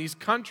tribes and these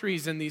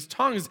countries and these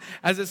tongues.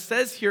 As it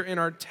says here in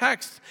our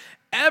text,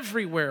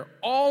 everywhere,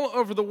 all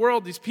over the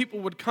world, these people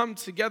would come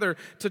together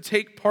to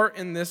take part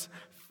in this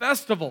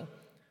festival.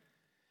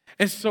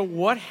 And so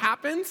what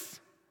happens?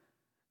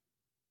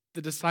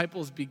 The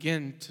disciples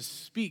begin to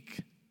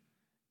speak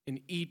in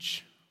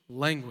each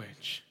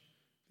language.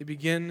 They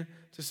begin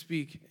to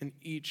speak in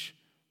each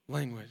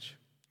language.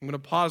 I'm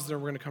going to pause there.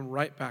 We're going to come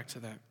right back to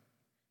that.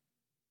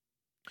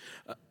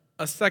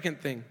 A second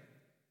thing.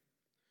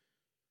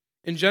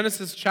 In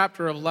Genesis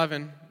chapter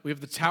 11, we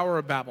have the Tower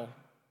of Babel.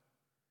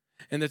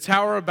 In the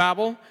Tower of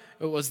Babel,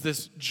 it was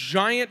this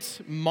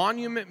giant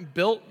monument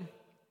built.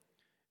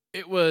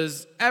 It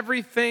was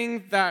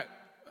everything that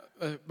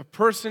a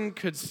person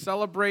could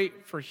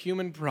celebrate for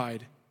human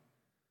pride.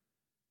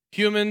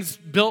 Humans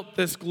built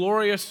this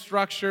glorious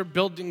structure,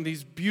 building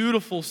these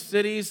beautiful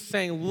cities,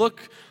 saying,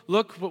 look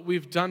what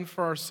we've done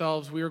for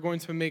ourselves. We are going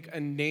to make a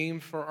name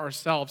for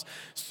ourselves.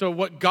 So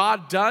what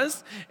God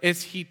does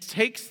is he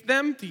takes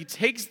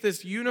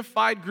this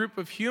unified group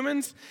of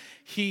humans,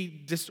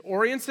 he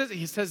disorients it,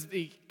 he says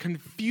he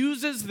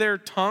confuses their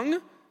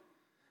tongue,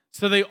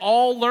 so they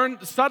all learn,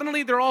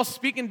 suddenly they're all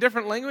speaking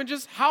different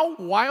languages. How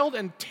wild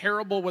and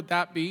terrible would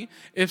that be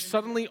if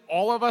suddenly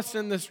all of us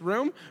in this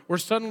room were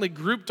suddenly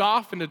grouped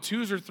off into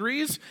twos or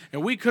threes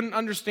and we couldn't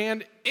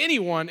understand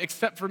anyone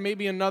except for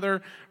maybe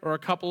another or a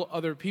couple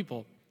other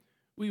people?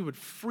 We would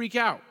freak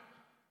out.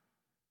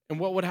 And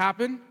what would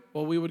happen?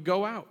 Well, we would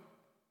go out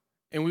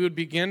and we would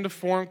begin to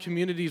form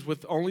communities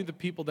with only the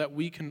people that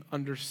we can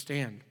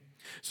understand.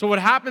 So what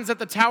happens at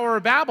the Tower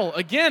of Babel?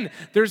 Again,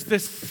 there's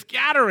this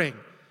scattering.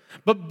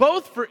 But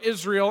both for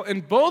Israel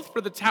and both for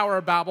the Tower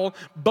of Babel,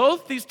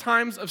 both these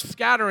times of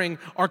scattering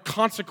are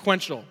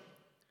consequential.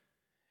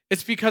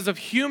 It's because of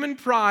human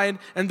pride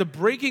and the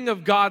breaking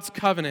of God's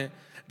covenant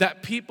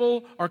that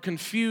people are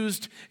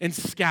confused and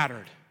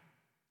scattered.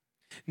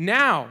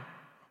 Now,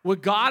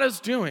 what God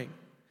is doing,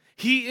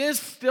 he is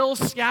still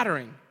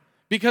scattering,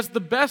 because the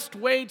best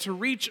way to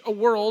reach a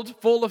world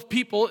full of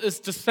people is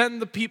to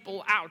send the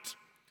people out.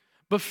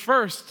 But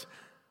first,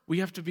 we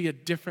have to be a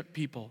different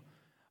people.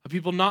 A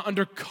people not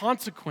under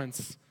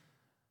consequence,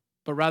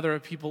 but rather a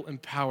people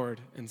empowered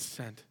and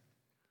sent.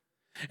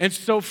 And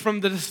so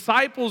from the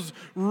disciples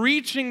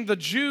reaching the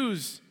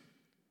Jews,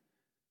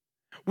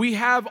 we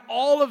have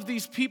all of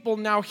these people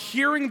now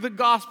hearing the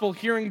gospel,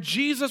 hearing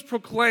Jesus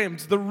proclaimed,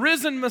 the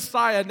risen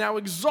Messiah, now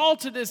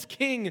exalted as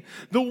King,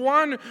 the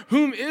one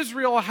whom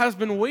Israel has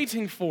been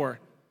waiting for.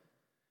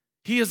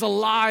 He is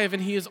alive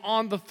and he is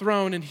on the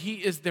throne and he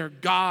is their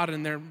God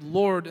and their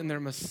Lord and their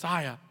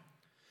Messiah.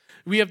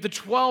 We have the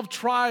 12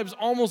 tribes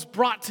almost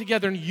brought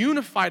together and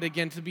unified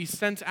again to be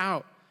sent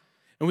out.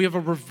 And we have a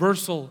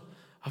reversal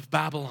of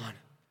Babylon.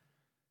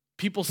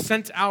 People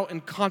sent out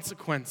in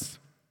consequence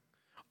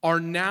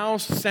are now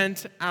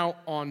sent out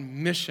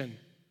on mission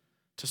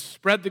to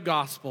spread the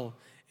gospel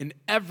in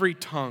every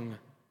tongue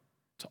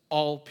to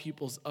all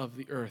peoples of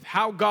the earth.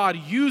 How God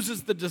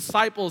uses the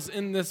disciples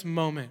in this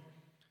moment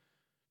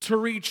to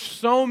reach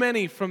so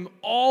many from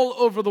all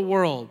over the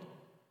world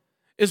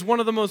is one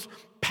of the most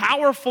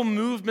powerful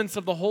movements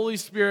of the Holy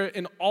Spirit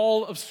in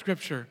all of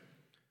Scripture.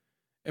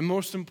 And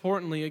most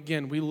importantly,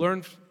 again, we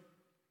learn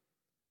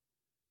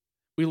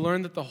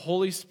that the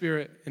Holy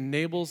Spirit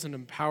enables and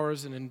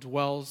empowers and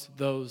indwells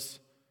those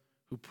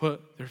who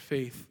put their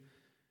faith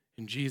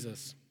in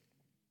Jesus.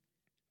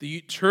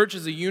 The church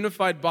is a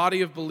unified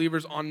body of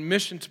believers on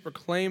mission to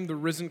proclaim the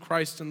risen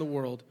Christ in the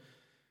world.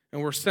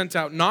 And we're sent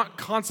out not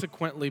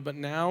consequently, but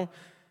now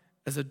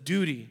as a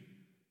duty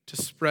to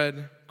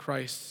spread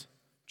Christ's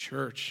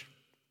church.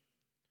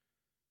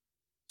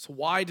 So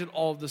why did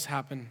all of this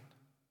happen?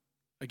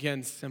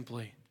 Again,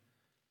 simply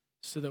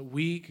so that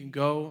we can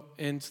go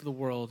into the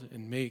world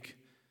and make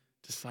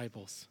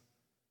disciples.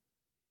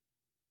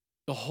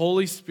 The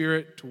Holy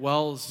Spirit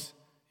dwells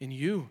in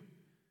you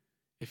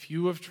if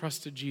you have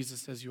trusted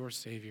Jesus as your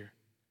Savior.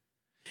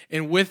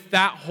 And with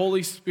that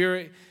Holy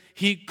Spirit,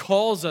 he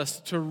calls us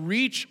to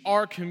reach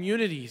our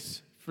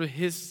communities for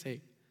his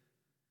sake.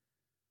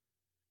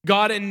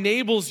 God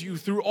enables you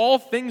through all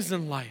things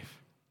in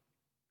life.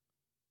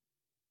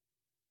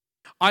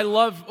 I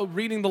love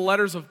reading the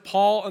letters of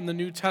Paul in the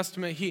New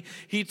Testament.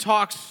 He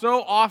talks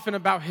so often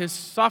about his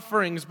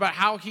sufferings, but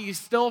how he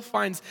still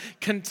finds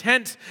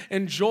content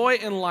and joy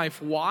in life.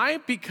 Why?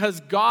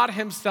 Because God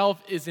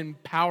himself is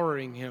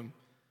empowering him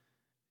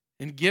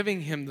and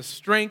giving him the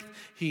strength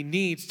he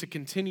needs to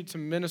continue to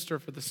minister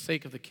for the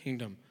sake of the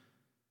kingdom.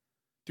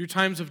 Through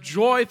times of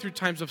joy, through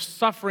times of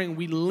suffering,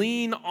 we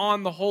lean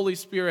on the Holy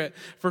Spirit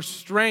for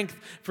strength,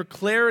 for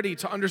clarity,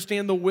 to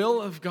understand the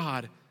will of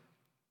God.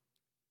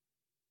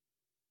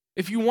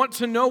 If you want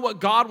to know what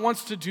God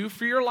wants to do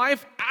for your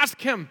life, ask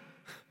him.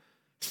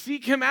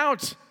 Seek him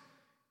out.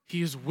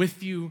 He is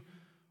with you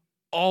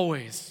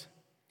always.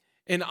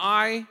 And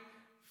I,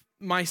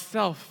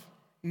 myself,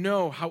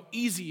 know how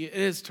easy it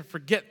is to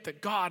forget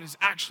that God is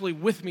actually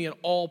with me at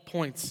all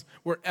points,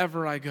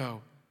 wherever I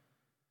go.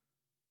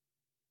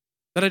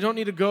 That I don't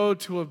need to go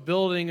to a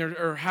building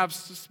or have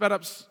set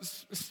up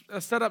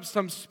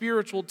some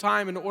spiritual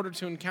time in order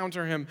to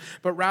encounter him,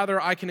 but rather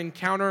I can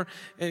encounter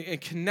and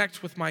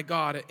connect with my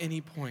God at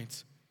any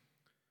point.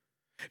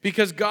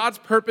 Because God's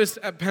purpose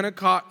at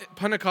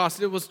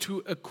Pentecost, it was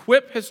to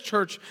equip his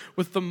church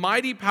with the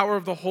mighty power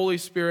of the Holy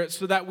Spirit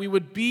so that we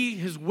would be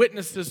his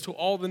witnesses to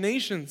all the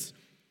nations,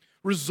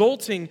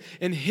 resulting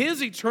in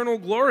his eternal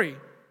glory.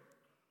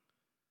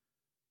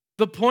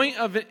 The point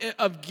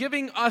of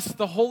giving us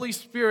the Holy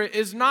Spirit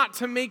is not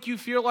to make you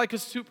feel like a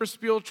super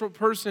spiritual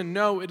person.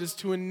 No, it is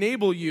to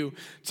enable you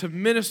to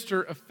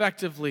minister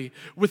effectively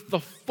with the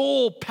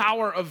full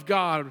power of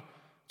God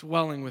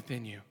dwelling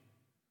within you.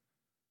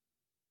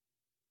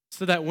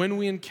 So that when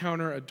we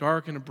encounter a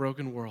dark and a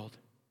broken world,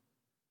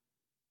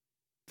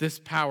 this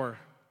power,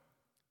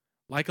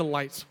 like a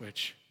light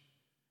switch,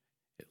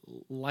 it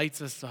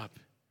lights us up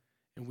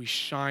and we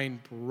shine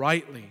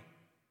brightly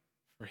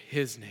for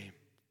his name.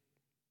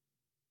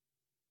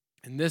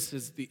 And this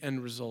is the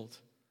end result.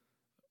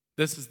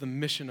 This is the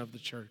mission of the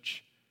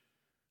church.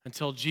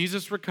 Until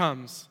Jesus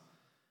comes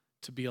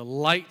to be a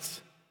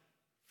light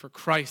for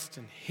Christ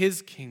and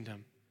his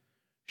kingdom,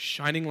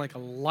 shining like a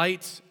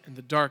light in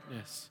the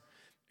darkness,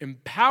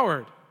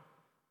 empowered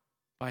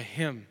by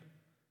him,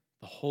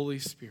 the Holy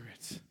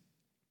Spirit.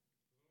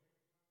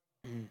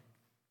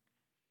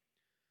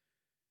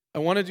 I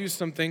want to do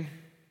something.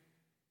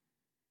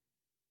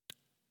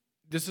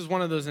 This is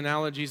one of those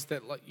analogies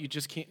that you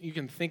just can't, you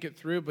can think it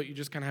through, but you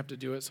just kind of have to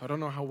do it. So I don't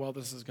know how well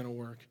this is going to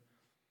work.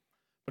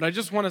 But I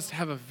just want us to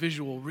have a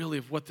visual, really,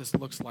 of what this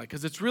looks like.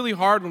 Because it's really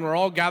hard when we're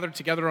all gathered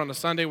together on a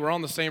Sunday. We're all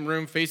in the same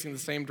room, facing the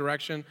same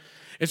direction.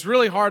 It's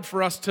really hard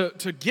for us to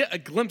get a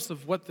glimpse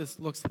of what this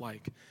looks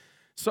like.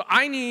 So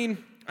I need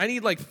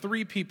like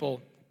 3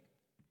 people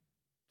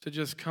to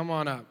just come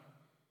on up.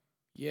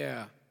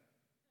 Yeah.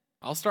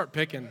 I'll start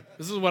picking.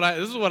 This is what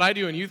I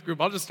do in youth group.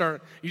 I'll just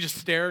start, you just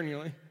stare and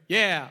you're like,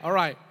 yeah, all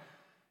right.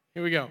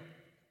 Here we go.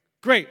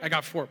 Great, I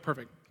got 4,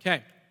 perfect.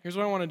 Okay, here's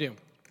what I want to do.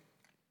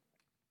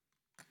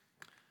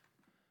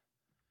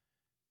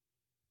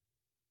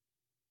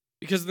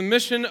 Because the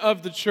mission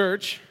of the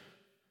church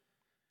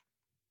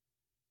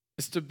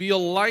is to be a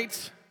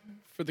light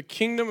for the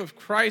kingdom of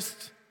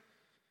Christ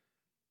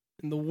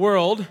in the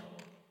world.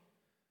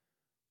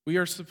 We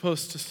are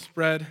supposed to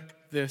spread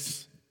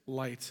this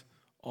light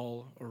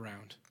all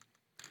around.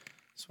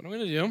 So what I'm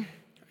going to do,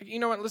 you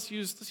know what, let's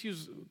use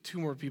 2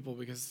 more people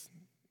because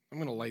I'm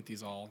going to light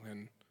these all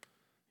and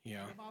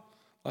yeah.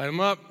 Light them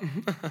up.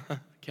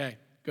 Okay,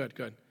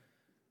 good.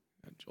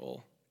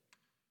 Joel.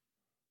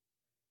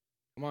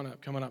 Come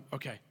on up.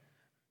 Okay.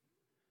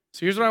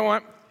 So here's what I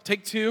want.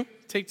 Take two.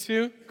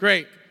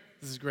 Great.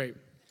 This is great.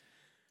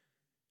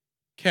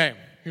 Okay,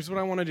 here's what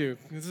I want to do.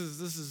 This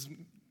is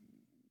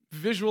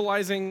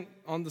visualizing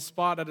on the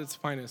spot at its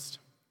finest.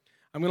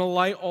 I'm going to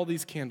light all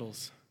these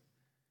candles.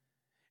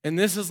 And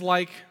this is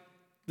like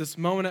this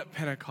moment at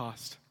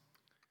Pentecost.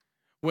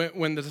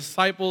 When the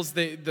disciples,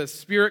 the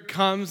Spirit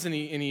comes and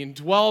he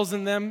indwells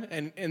in them,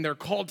 and they're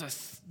called to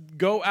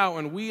go out,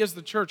 and we as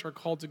the church are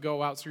called to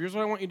go out. So here's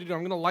what I want you to do. I'm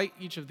going to light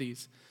each of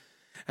these,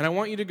 and I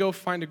want you to go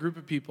find a group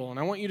of people, and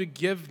I want you to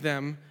give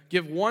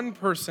one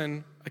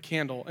person a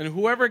candle, and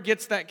whoever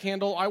gets that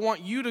candle, I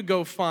want you to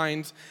go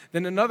find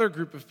then another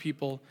group of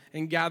people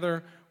and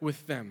gather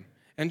with them,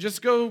 and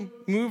just go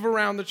move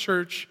around the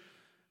church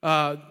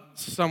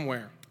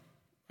somewhere.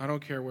 I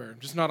don't care where,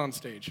 just not on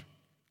stage.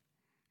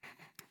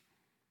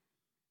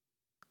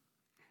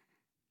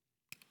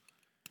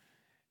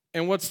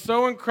 And what's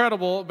so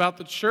incredible about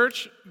the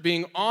church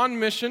being on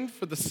mission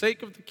for the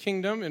sake of the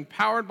kingdom,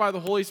 empowered by the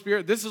Holy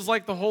Spirit, this is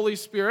like the Holy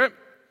Spirit.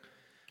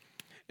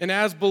 And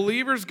as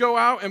believers go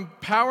out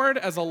empowered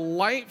as a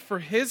light for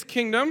his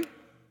kingdom,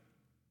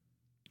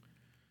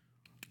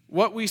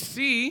 what we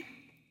see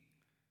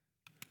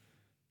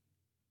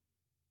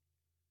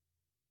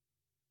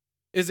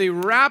is a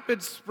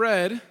rapid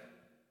spread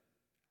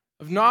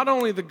of not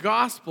only the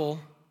gospel,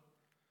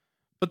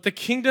 but the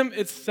kingdom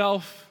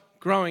itself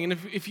growing. And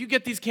if you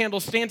get these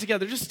candles, stand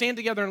together. Just stand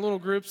together in little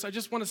groups. I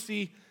just want to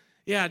see,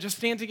 just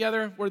stand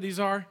together where these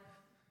are.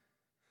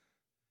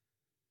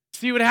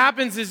 See, what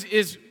happens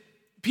is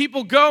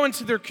people go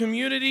into their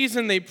communities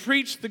and they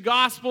preach the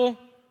gospel,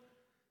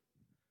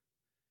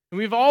 And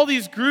we have all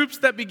these groups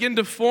that begin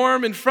to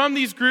form, and from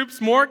these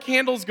groups, more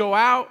candles go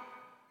out.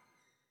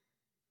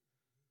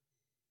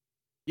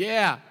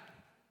 Yeah.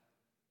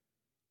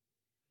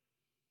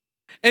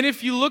 And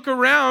if you look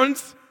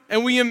around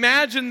and we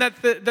imagine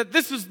that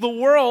this is the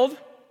world,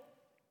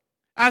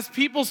 as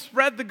people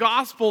spread the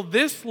gospel,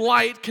 this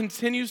light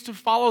continues to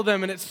follow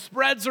them and it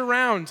spreads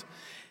around.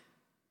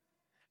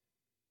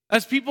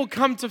 As people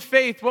come to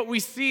faith, what we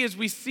see is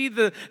we see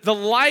the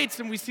lights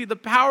and we see the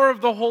power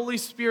of the Holy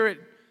Spirit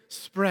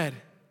spread.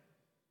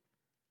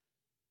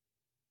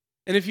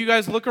 And if you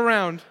guys look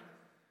around,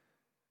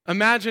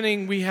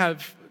 imagining we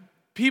have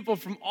people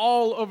from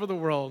all over the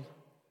world,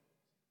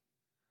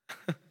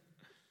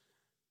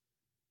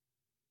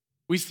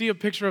 we see a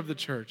picture of the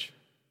church.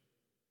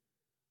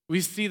 We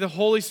see the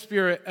Holy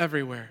Spirit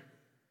everywhere,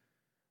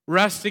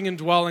 resting and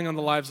dwelling on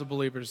the lives of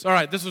believers. All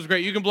right, this was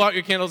great. You can blow out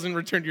your candles and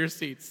return to your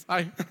seats.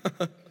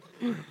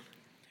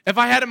 If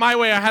I had it my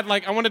way,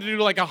 I wanted to do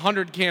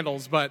 100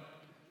 candles, but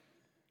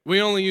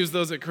we only use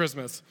those at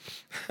Christmas.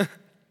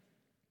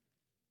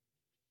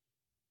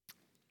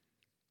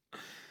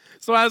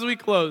 So as we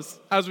close,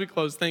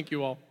 thank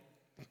you all.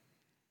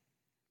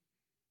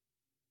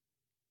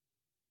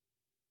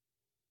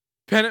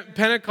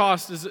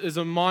 Pentecost is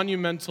a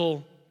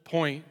monumental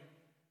point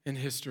in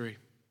history.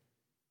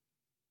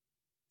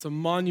 It's a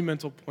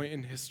monumental point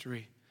in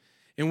history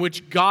in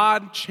which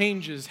God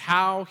changes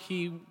how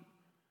he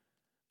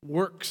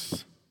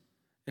works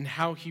and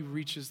how he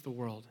reaches the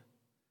world.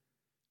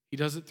 He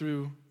does it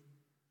through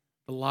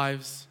the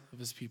lives of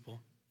his people.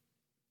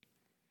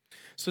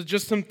 So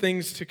just some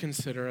things to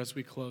consider as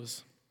we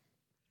close.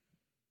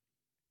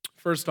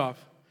 First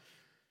off,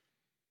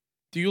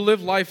 do you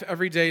live life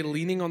every day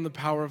leaning on the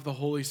power of the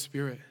Holy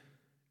Spirit?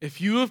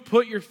 If you have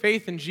put your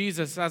faith in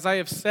Jesus, as I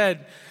have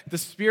said, the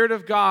Spirit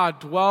of God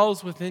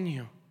dwells within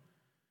you.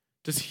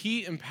 Does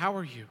he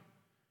empower you?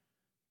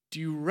 Do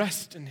you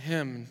rest in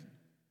him and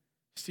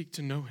seek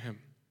to know him?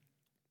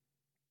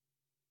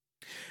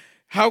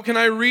 How can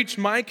I reach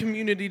my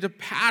community to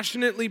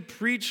passionately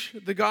preach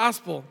the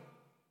gospel?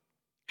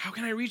 How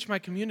can I reach my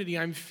community?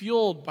 I'm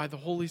fueled by the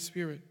Holy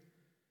Spirit.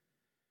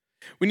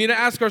 We need to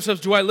ask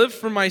ourselves, do I live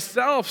for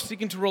myself,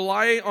 seeking to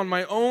rely on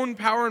my own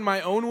power and my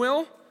own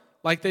will,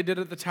 like they did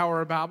at the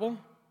Tower of Babel?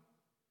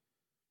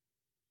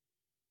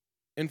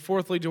 And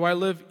fourthly, do I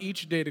live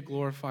each day to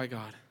glorify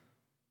God?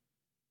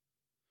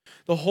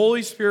 The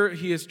Holy Spirit,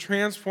 he is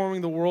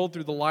transforming the world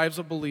through the lives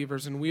of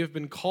believers, and we have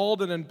been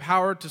called and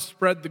empowered to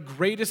spread the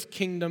greatest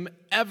kingdom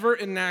ever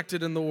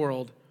enacted in the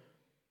world.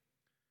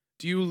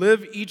 Do you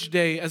live each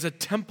day as a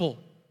temple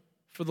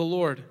for the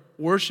Lord,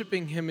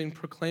 worshiping him and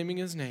proclaiming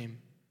his name?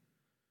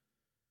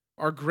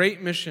 Our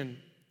great mission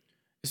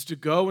is to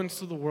go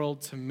into the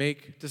world to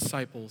make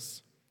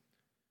disciples.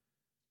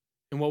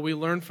 And what we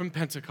learn from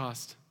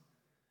Pentecost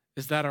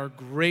is that our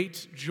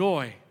great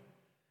joy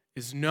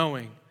is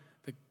knowing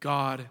that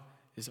God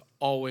is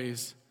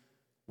always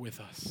with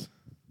us.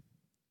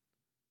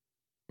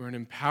 We're an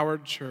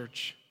empowered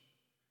church.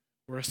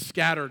 We're a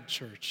scattered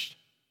church.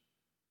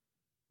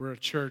 We're a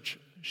church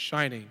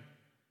shining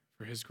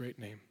for his great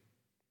name.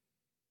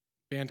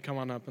 Band, come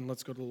on up and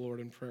let's go to the Lord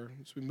in prayer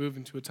as we move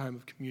into a time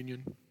of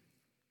communion.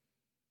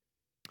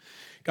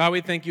 God,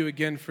 we thank you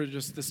again for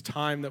just this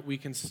time that we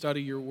can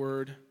study your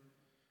word.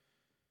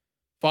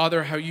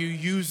 Father, how you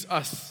use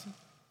us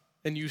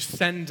and you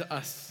send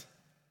us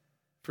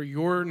for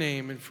your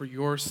name and for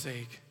your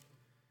sake.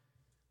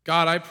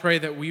 God, I pray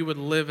that we would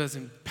live as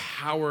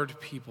empowered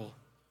people,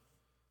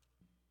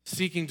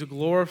 seeking to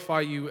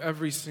glorify you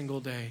every single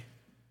day.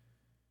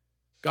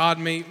 God,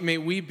 may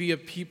we be a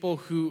people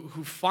who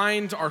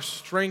find our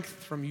strength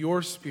from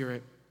your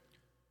Spirit,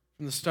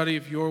 from the study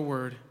of your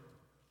word.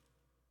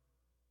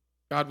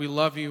 God, we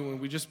love you, and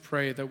we just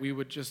pray that we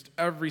would just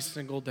every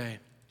single day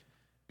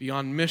be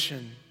on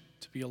mission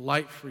to be a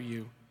light for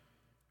you,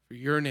 for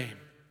your name,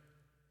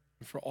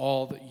 and for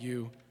all that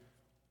you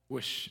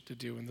wish to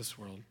do in this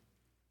world.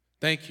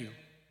 Thank you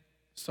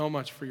so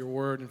much for your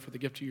word and for the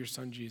gift of your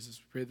Son, Jesus.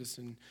 We pray this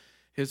in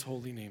his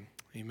holy name.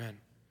 Amen.